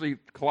actually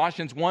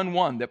Colossians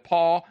 1:1 that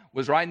Paul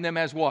was writing them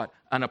as what?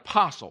 An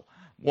apostle,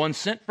 one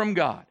sent from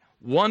God,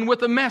 one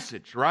with a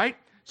message, right?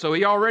 So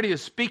he already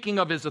is speaking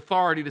of his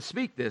authority to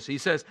speak this. He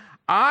says,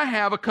 I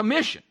have a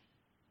commission.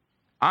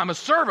 I'm a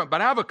servant,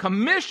 but I have a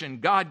commission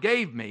God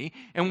gave me.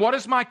 And what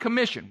is my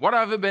commission? What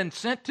have I been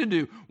sent to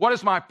do? What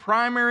is my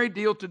primary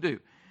deal to do?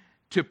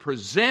 To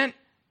present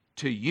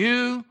to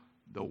you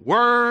the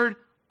Word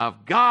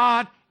of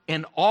God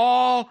in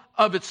all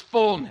of its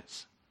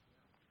fullness.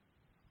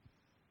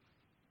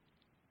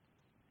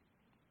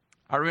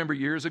 I remember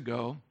years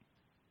ago,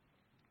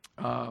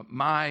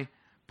 my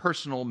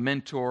personal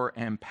mentor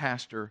and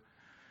pastor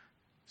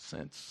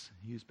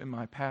he's been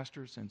my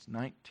pastor since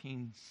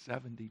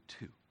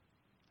 1972.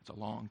 It's a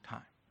long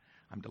time.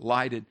 I'm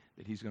delighted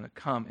that he's going to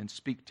come and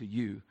speak to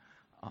you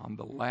on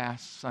the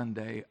last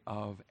Sunday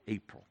of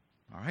April.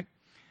 All right?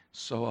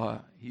 So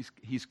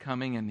he's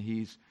coming, and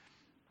I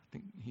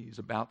think he's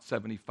about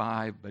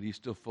 75, but he's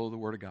still full of the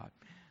Word of God.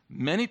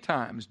 Many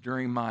times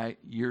during my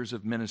years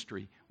of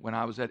ministry, when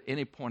I was at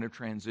any point of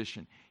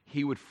transition,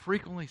 he would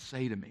frequently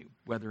say to me,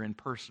 whether in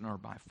person or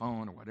by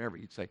phone or whatever,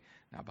 he'd say,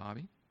 "Now,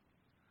 Bobby,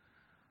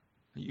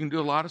 you can do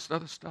a lot of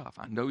other stuff.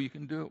 I know you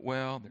can do it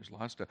well. There's a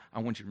lot of stuff. I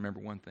want you to remember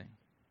one thing.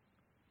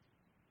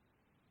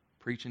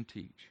 Preach and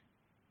teach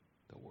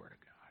the Word of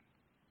God."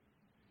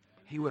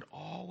 He would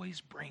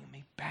always bring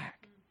me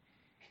back.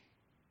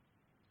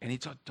 And he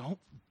said,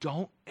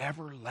 don't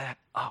ever let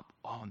up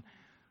on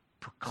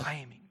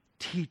proclaiming,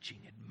 teaching,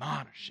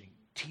 admonishing,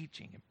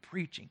 teaching, and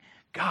preaching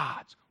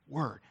God's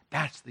Word.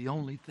 That's the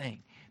only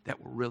thing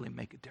that will really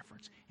make a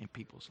difference in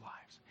people's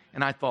lives.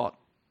 And I thought,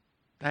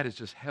 that has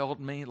just held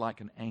me like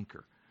an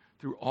anchor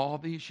through all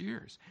these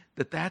years.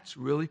 That's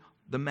really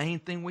the main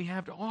thing we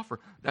have to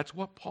offer. That's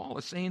what Paul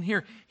is saying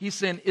here. He's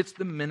saying it's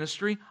the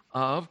ministry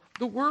of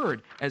the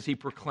Word as he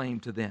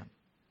proclaimed to them.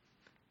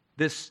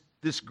 This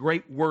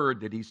great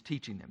word that he's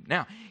teaching them.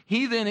 Now,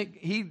 he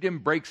then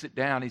breaks it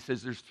down. He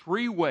says there's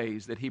 3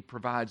 ways that he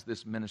provides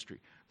this ministry.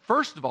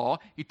 First of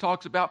all, he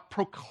talks about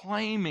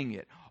proclaiming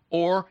it,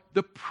 or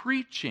the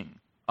preaching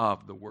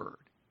of the word.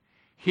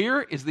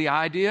 Here is the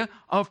idea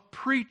of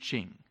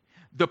preaching.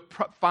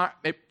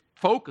 It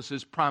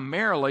focuses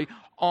primarily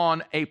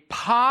on a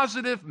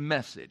positive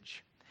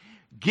message,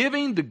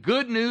 giving the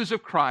good news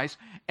of Christ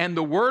and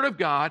the Word of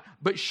God,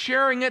 but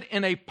sharing it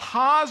in a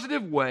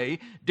positive way,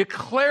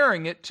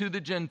 declaring it to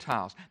the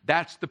Gentiles.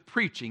 That's the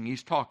preaching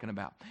he's talking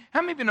about.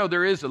 How many of you know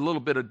there is a little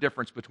bit of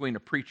difference between a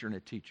preacher and a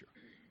teacher?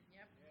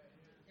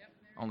 Yep.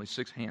 Only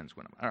 6 hands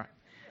went up. All right.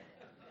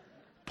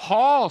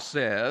 Paul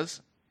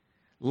says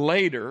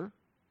later,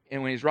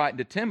 and when he's writing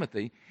to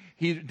Timothy,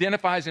 he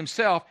identifies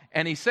himself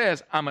and he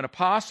says, I'm an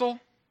apostle,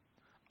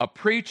 a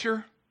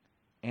preacher,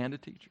 and a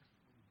teacher.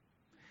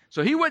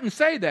 So he wouldn't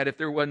say that if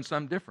there wasn't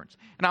some difference.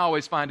 And I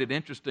always find it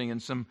interesting in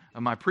some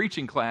of my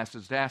preaching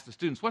classes to ask the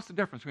students, what's the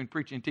difference between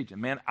preaching and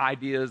teaching? Man,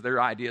 there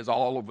are ideas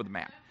all over the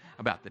map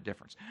about the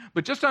difference.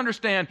 But just to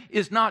understand,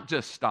 it's not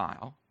just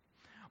style,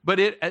 but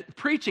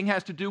preaching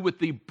has to do with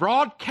the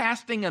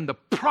broadcasting and the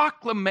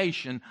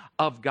proclamation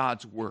of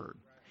God's Word.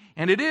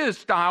 And it is,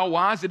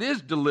 style-wise, it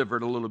is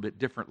delivered a little bit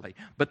differently.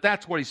 But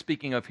that's what he's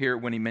speaking of here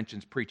when he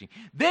mentions preaching.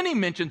 Then he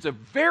mentions a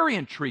very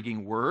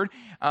intriguing word.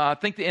 I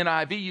think the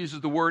NIV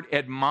uses the word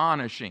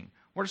admonishing.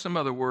 What are some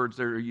other words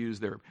that are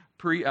used there?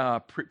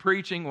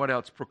 Preaching, what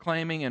else?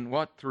 Proclaiming, and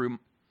what? Through.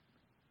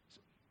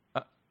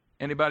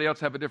 Anybody else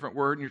have a different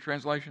word in your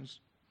translations?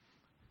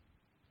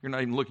 You're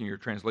not even looking at your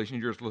translation.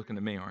 You're just looking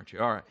at me, aren't you?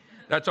 All right.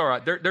 That's all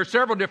right. There are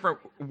several different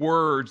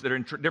words that are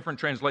in different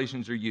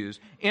translations are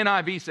used.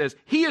 NIV says,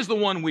 He is the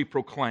one we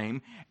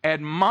proclaim,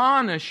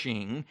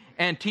 admonishing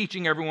and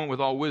teaching everyone with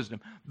all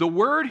wisdom. The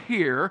word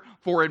here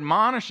for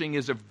admonishing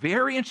is a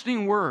very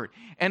interesting word.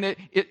 And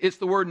it's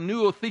the word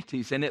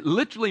nouthetes, and it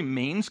literally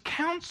means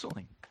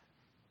counseling.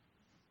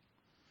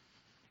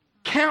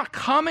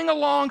 Coming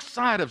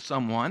alongside of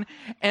someone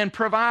and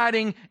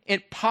providing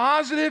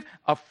positive,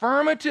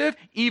 affirmative,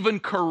 even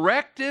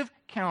corrective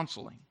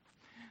counseling.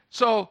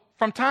 So,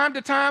 from time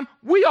to time,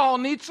 we all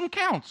need some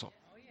counsel.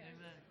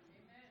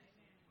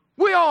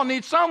 We all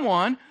need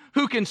someone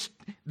who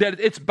that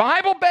it's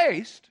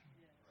Bible-based,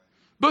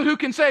 but who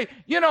can say,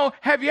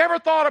 have you ever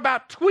thought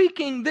about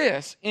tweaking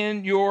this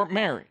in your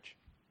marriage?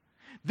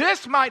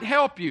 This might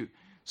help you.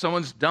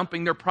 Someone's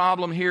dumping their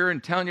problem here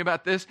and telling you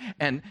about this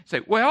and say,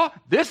 well,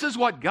 this is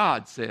what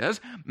God says.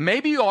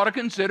 Maybe you ought to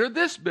consider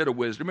this bit of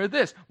wisdom or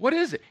this. What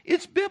is it?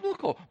 It's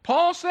biblical.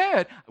 Paul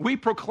said we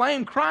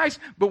proclaim Christ,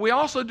 but we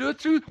also do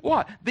it through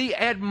what? The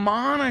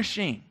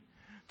admonishing.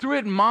 Through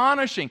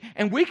admonishing.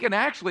 And we can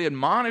actually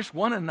admonish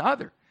one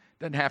another. It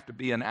doesn't have to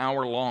be an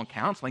hour-long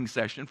counseling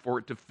session for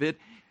it to fit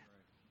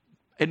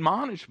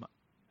admonishment.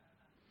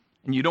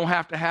 And you don't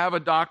have to have a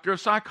doctor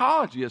of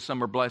psychology, as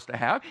some are blessed to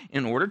have,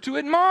 in order to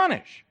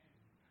admonish.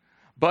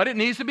 But it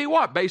needs to be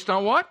what? Based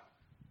on what?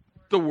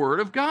 The Word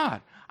of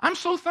God. I'm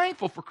so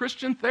thankful for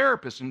Christian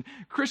therapists and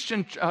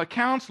Christian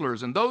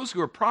counselors and those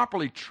who are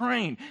properly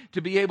trained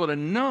to be able to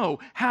know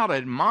how to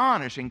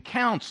admonish and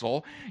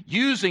counsel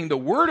using the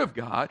Word of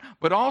God,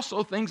 but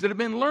also things that have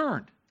been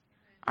learned.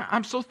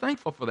 I'm so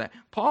thankful for that.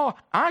 Paul,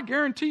 I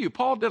guarantee you,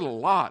 Paul did a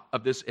lot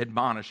of this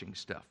admonishing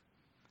stuff.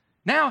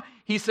 Now,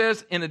 he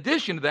says, in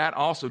addition to that,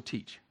 also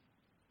teach.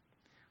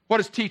 What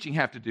does teaching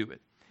have to do with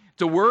it?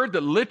 It's a word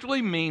that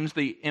literally means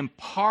the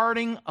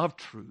imparting of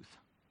truth.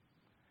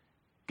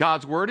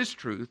 God's Word is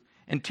truth,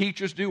 and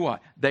teachers do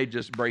what? They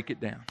just break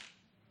it down.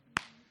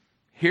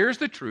 Here's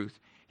the truth.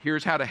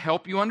 Here's how to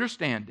help you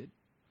understand it.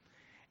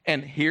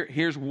 And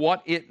here's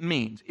what it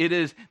means. It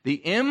is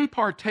the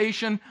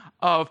impartation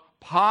of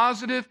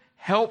positive,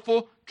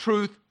 helpful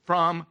truth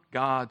from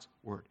God's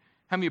Word.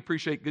 How many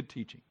appreciate good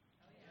teaching?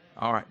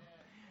 All right.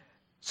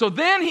 So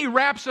then he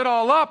wraps it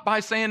all up by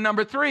saying,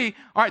 number 3,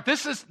 all right,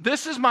 this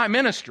is my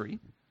ministry.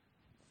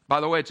 By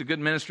the way, it's a good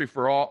ministry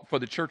for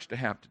the church to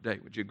have today.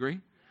 Would you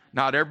agree?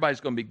 Not everybody's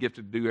going to be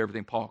gifted to do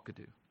everything Paul could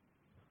do.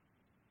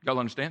 Y'all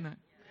understand that?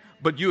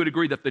 But you would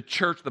agree that the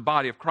church, the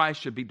body of Christ,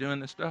 should be doing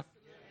this stuff?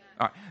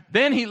 All right.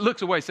 Then he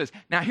looks away and says,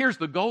 now here's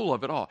the goal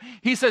of it all.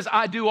 He says,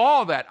 I do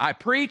all that. I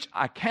preach,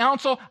 I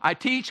counsel, I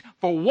teach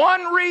for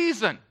one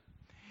reason.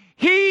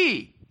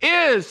 He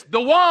is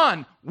the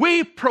one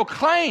we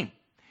proclaim,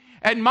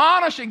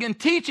 admonishing and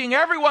teaching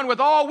everyone with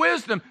all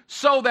wisdom,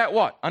 so that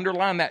what?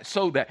 Underline that,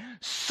 so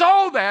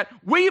that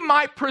we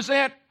might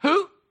present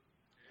who?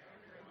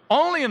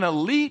 Only an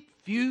elite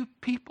few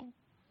people?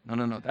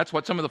 No. That's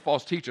what some of the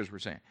false teachers were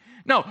saying.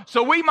 No,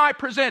 so we might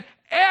present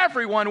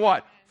everyone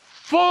what?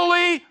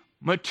 Fully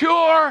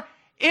mature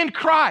in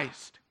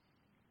Christ.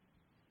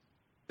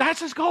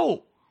 That's his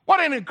goal. What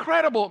an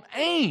incredible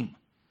aim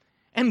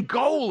and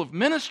goal of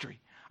ministry.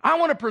 I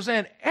want to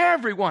present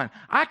everyone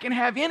I can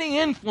have any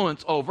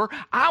influence over.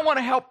 I want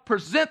to help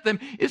present them.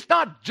 It's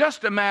not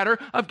just a matter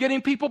of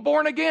getting people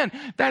born again.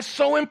 That's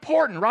so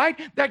important, right?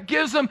 That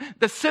gives them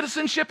the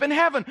citizenship in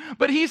heaven.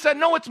 But he said,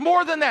 no, it's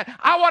more than that.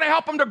 I want to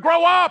help them to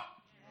grow up.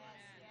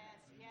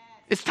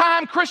 It's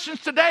time Christians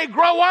today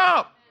grow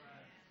up.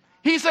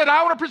 He said,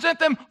 I want to present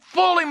them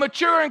fully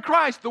mature in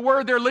Christ. The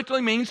word there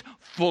literally means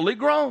fully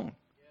grown.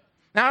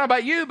 Now, I don't know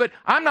about you, but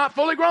I'm not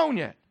fully grown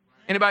yet.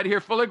 Anybody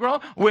here fully grown?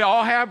 We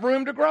all have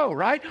room to grow,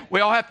 right? We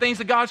all have things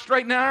that God's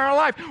straightened out in our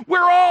life.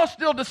 We're all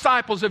still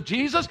disciples of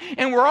Jesus,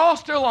 and we're all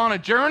still on a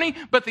journey.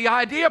 But the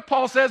idea,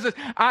 Paul says, is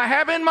I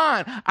have in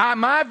mind,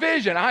 my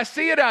vision, I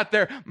see it out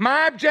there.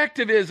 My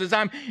objective is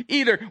I'm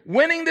either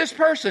winning this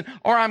person,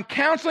 or I'm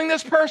counseling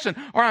this person,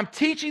 or I'm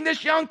teaching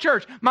this young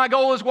church. My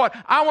goal is what?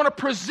 I want to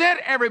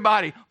present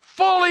everybody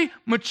fully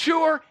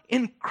mature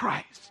in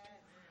Christ.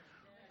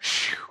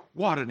 Whew,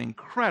 what an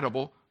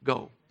incredible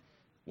goal.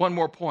 One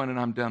more point and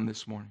I'm done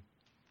this morning.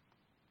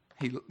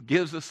 He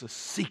gives us a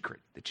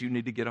secret that you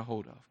need to get a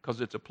hold of because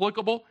it's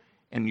applicable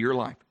in your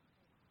life.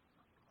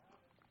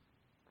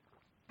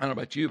 I don't know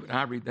about you, but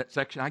I read that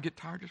section. I get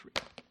tired just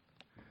reading.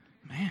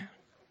 Man,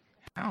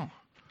 how?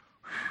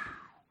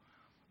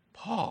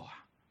 Paul.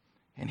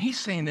 And he's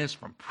saying this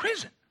from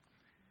prison.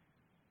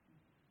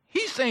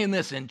 He's saying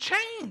this in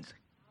chains.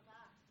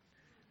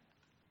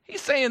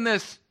 He's saying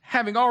this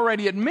having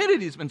already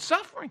admitted he's been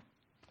suffering.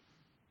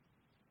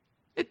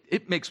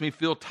 It makes me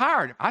feel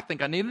tired. I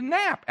think I need a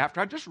nap after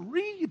I just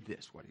read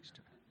this, what he's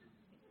doing.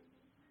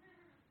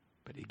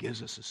 But he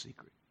gives us a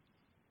secret.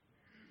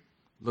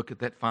 Look at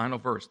that final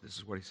verse. This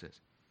is what he says.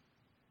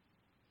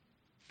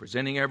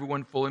 Presenting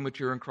everyone fully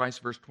mature in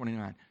Christ, verse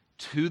 29.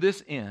 To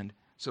this end,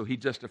 so he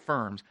just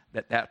affirms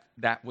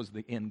that was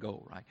the end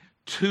goal, right?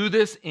 To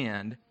this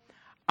end,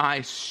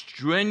 I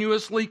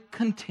strenuously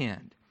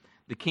contend.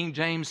 The King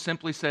James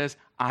simply says,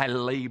 I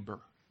labor.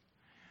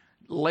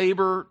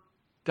 Labor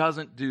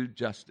doesn't do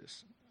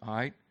justice, all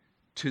right,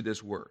 to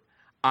this word.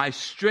 I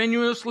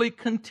strenuously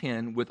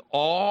contend with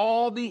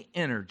all the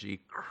energy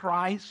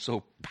Christ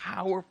so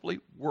powerfully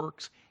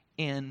works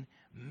in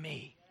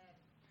me.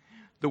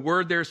 The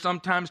word there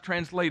sometimes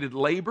translated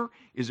labor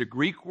is a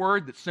Greek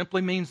word that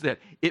simply means that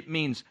it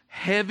means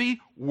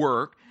heavy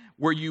work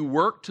where you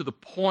work to the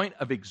point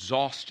of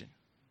exhaustion.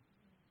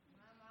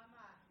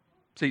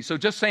 See, so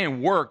just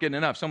saying work isn't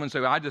enough. Someone say,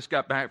 well, I just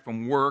got back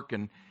from work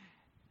and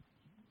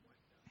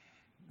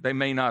they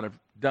may not have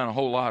done a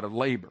whole lot of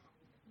labor.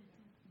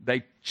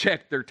 They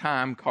checked their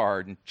time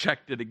card and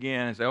checked it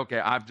again and say, okay,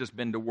 I've just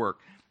been to work.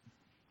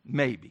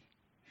 Maybe.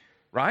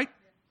 Right?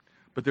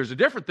 But there's a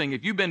different thing.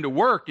 If you've been to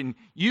work and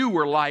you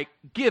were like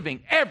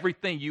giving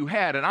everything you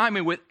had, and I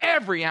mean with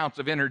every ounce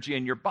of energy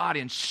in your body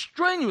and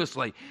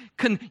strenuously,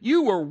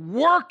 you were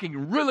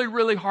working really,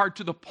 really hard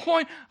to the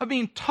point of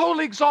being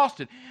totally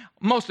exhausted.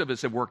 Most of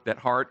us have worked that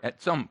hard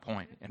at some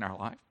point in our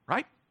life,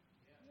 right?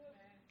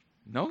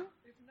 No?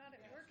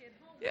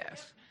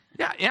 Yes.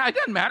 Yeah, it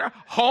doesn't matter.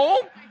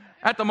 Home,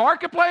 at the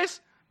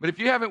marketplace. But if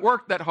you haven't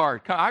worked that hard,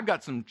 I've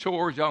got some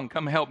chores. Y'all can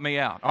come help me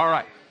out. All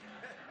right.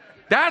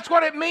 That's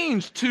what it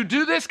means to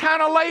do this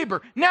kind of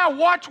labor. Now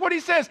watch what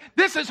he says.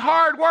 This is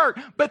hard work.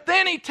 But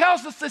then he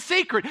tells us the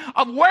secret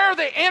of where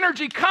the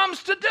energy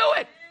comes to do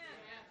it.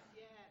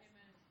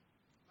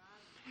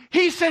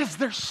 He says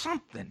there's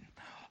something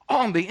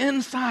on the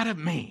inside of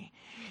me.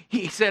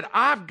 He said,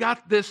 I've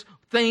got this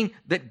thing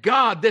that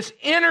God, this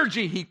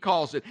energy he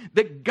calls it,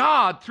 that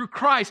God through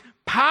Christ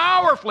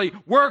powerfully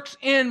works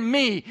in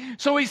me.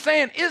 So he's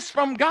saying it's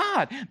from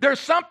God. There's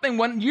something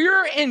when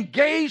you're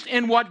engaged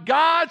in what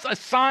God's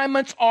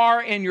assignments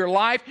are in your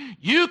life,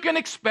 you can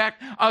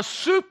expect a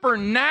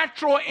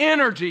supernatural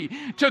energy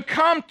to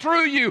come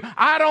through you.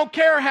 I don't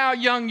care how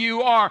young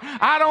you are.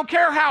 I don't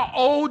care how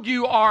old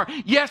you are.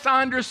 Yes,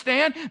 I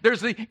understand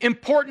there's the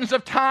importance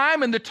of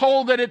time and the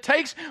toll that it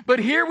takes, but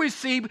here we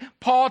see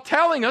Paul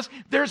telling us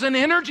there's an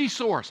energy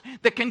source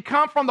that can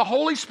come from the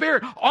Holy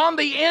Spirit on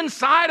the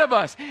inside of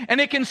us. And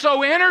it can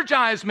so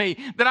energize me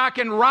that I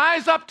can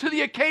rise up to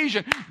the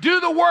occasion, do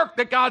the work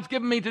that God's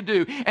given me to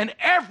do. And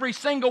every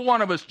single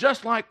one of us,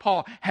 just like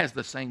Paul, has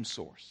the same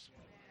source.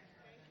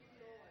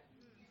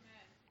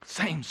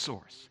 Same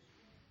source.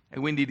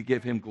 And we need to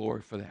give him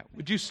glory for that.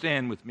 Would you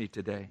stand with me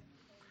today?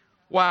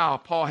 Wow,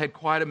 Paul had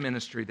quite a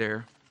ministry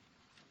there.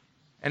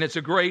 And it's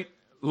a great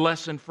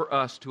lesson for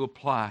us to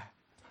apply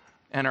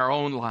in our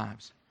own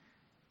lives,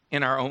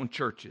 in our own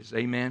churches.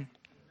 Amen.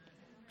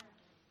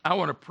 I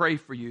want to pray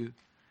for you.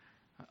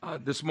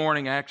 This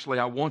morning, actually,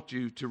 I want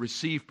you to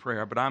receive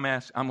prayer, but I'm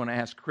going to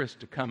ask Chris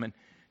to come and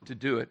to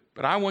do it.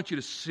 But I want you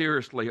to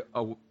seriously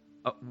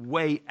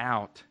weigh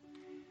out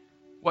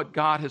what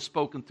God has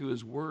spoken through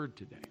His Word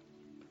today.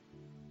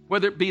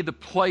 Whether it be the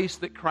place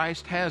that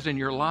Christ has in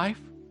your life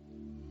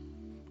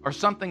or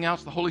something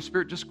else the Holy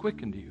Spirit just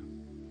quickened you.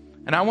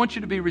 And I want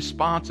you to be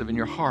responsive in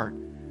your heart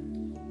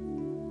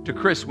to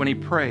Chris when he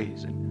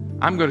prays.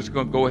 And I'm just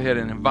going to go ahead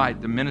and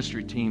invite the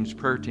ministry teams,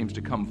 prayer teams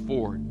to come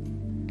forward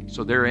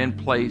so they're in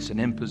place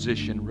and in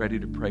position ready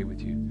to pray with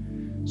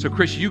you. So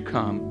Chris, you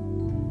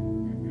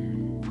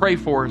come, pray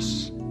for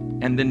us,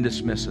 and then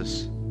dismiss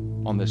us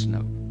on this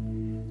note.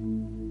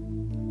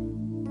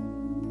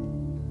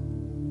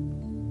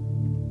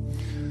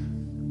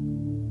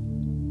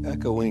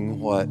 Echoing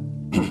what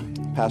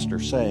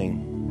Pastor's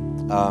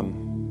saying,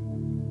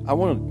 I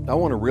want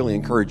to really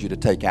encourage you to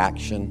take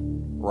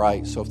action,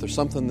 right? So if there's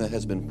something that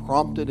has been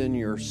prompted in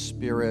your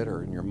spirit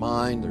or in your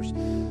mind, there's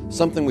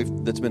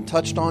something that's been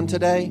touched on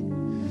today,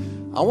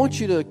 I want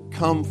you to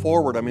come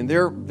forward. I mean,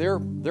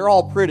 they're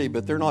all pretty,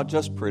 but they're not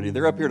just pretty.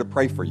 They're up here to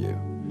pray for you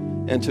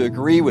and to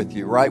agree with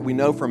you, right? We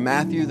know from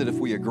Matthew that if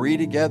we agree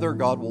together,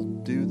 God will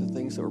do the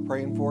things that we're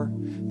praying for.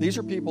 These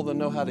are people that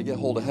know how to get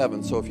hold of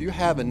heaven. So if you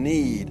have a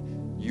need,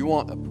 you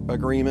want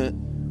agreement,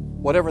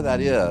 whatever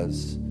that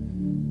is.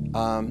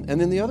 And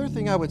then the other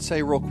thing I would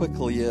say real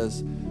quickly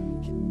is,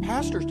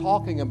 Pastor's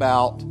talking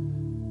about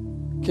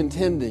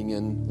contending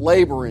and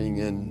laboring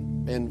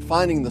and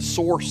finding the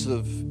source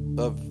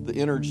of the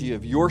energy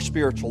of your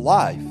spiritual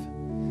life.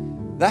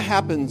 That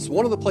happens,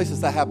 one of the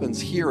places that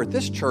happens here at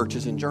this church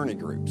is in journey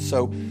groups.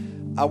 So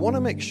I want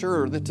to make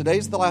sure that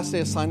today's the last day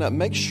to sign up.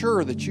 Make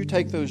sure that you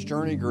take those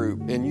journey group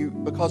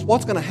because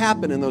what's going to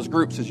happen in those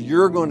groups is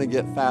you're going to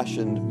get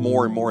fashioned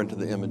more and more into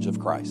the image of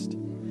Christ.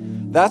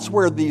 That's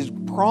where these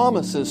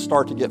promises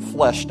start to get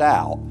fleshed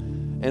out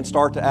and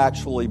start to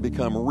actually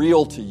become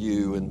real to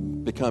you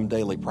and become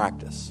daily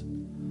practice.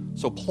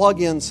 So plug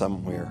in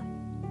somewhere.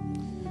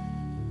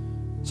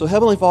 So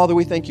Heavenly Father,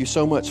 we thank you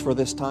so much for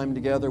this time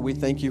together. We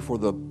thank you for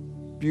the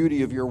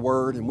beauty of your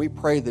word, and we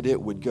pray that it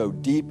would go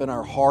deep in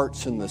our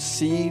hearts and the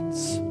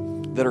seeds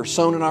that are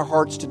sown in our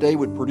hearts today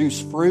would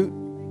produce fruit.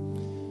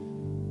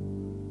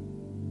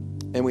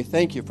 And we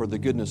thank you for the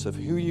goodness of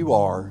who you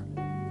are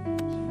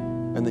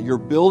and that you're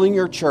building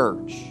your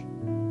church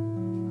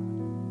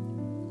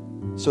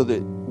so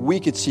that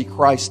we could see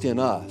Christ in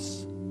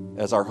us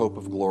as our hope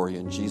of glory.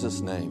 In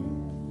Jesus'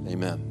 name,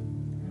 amen.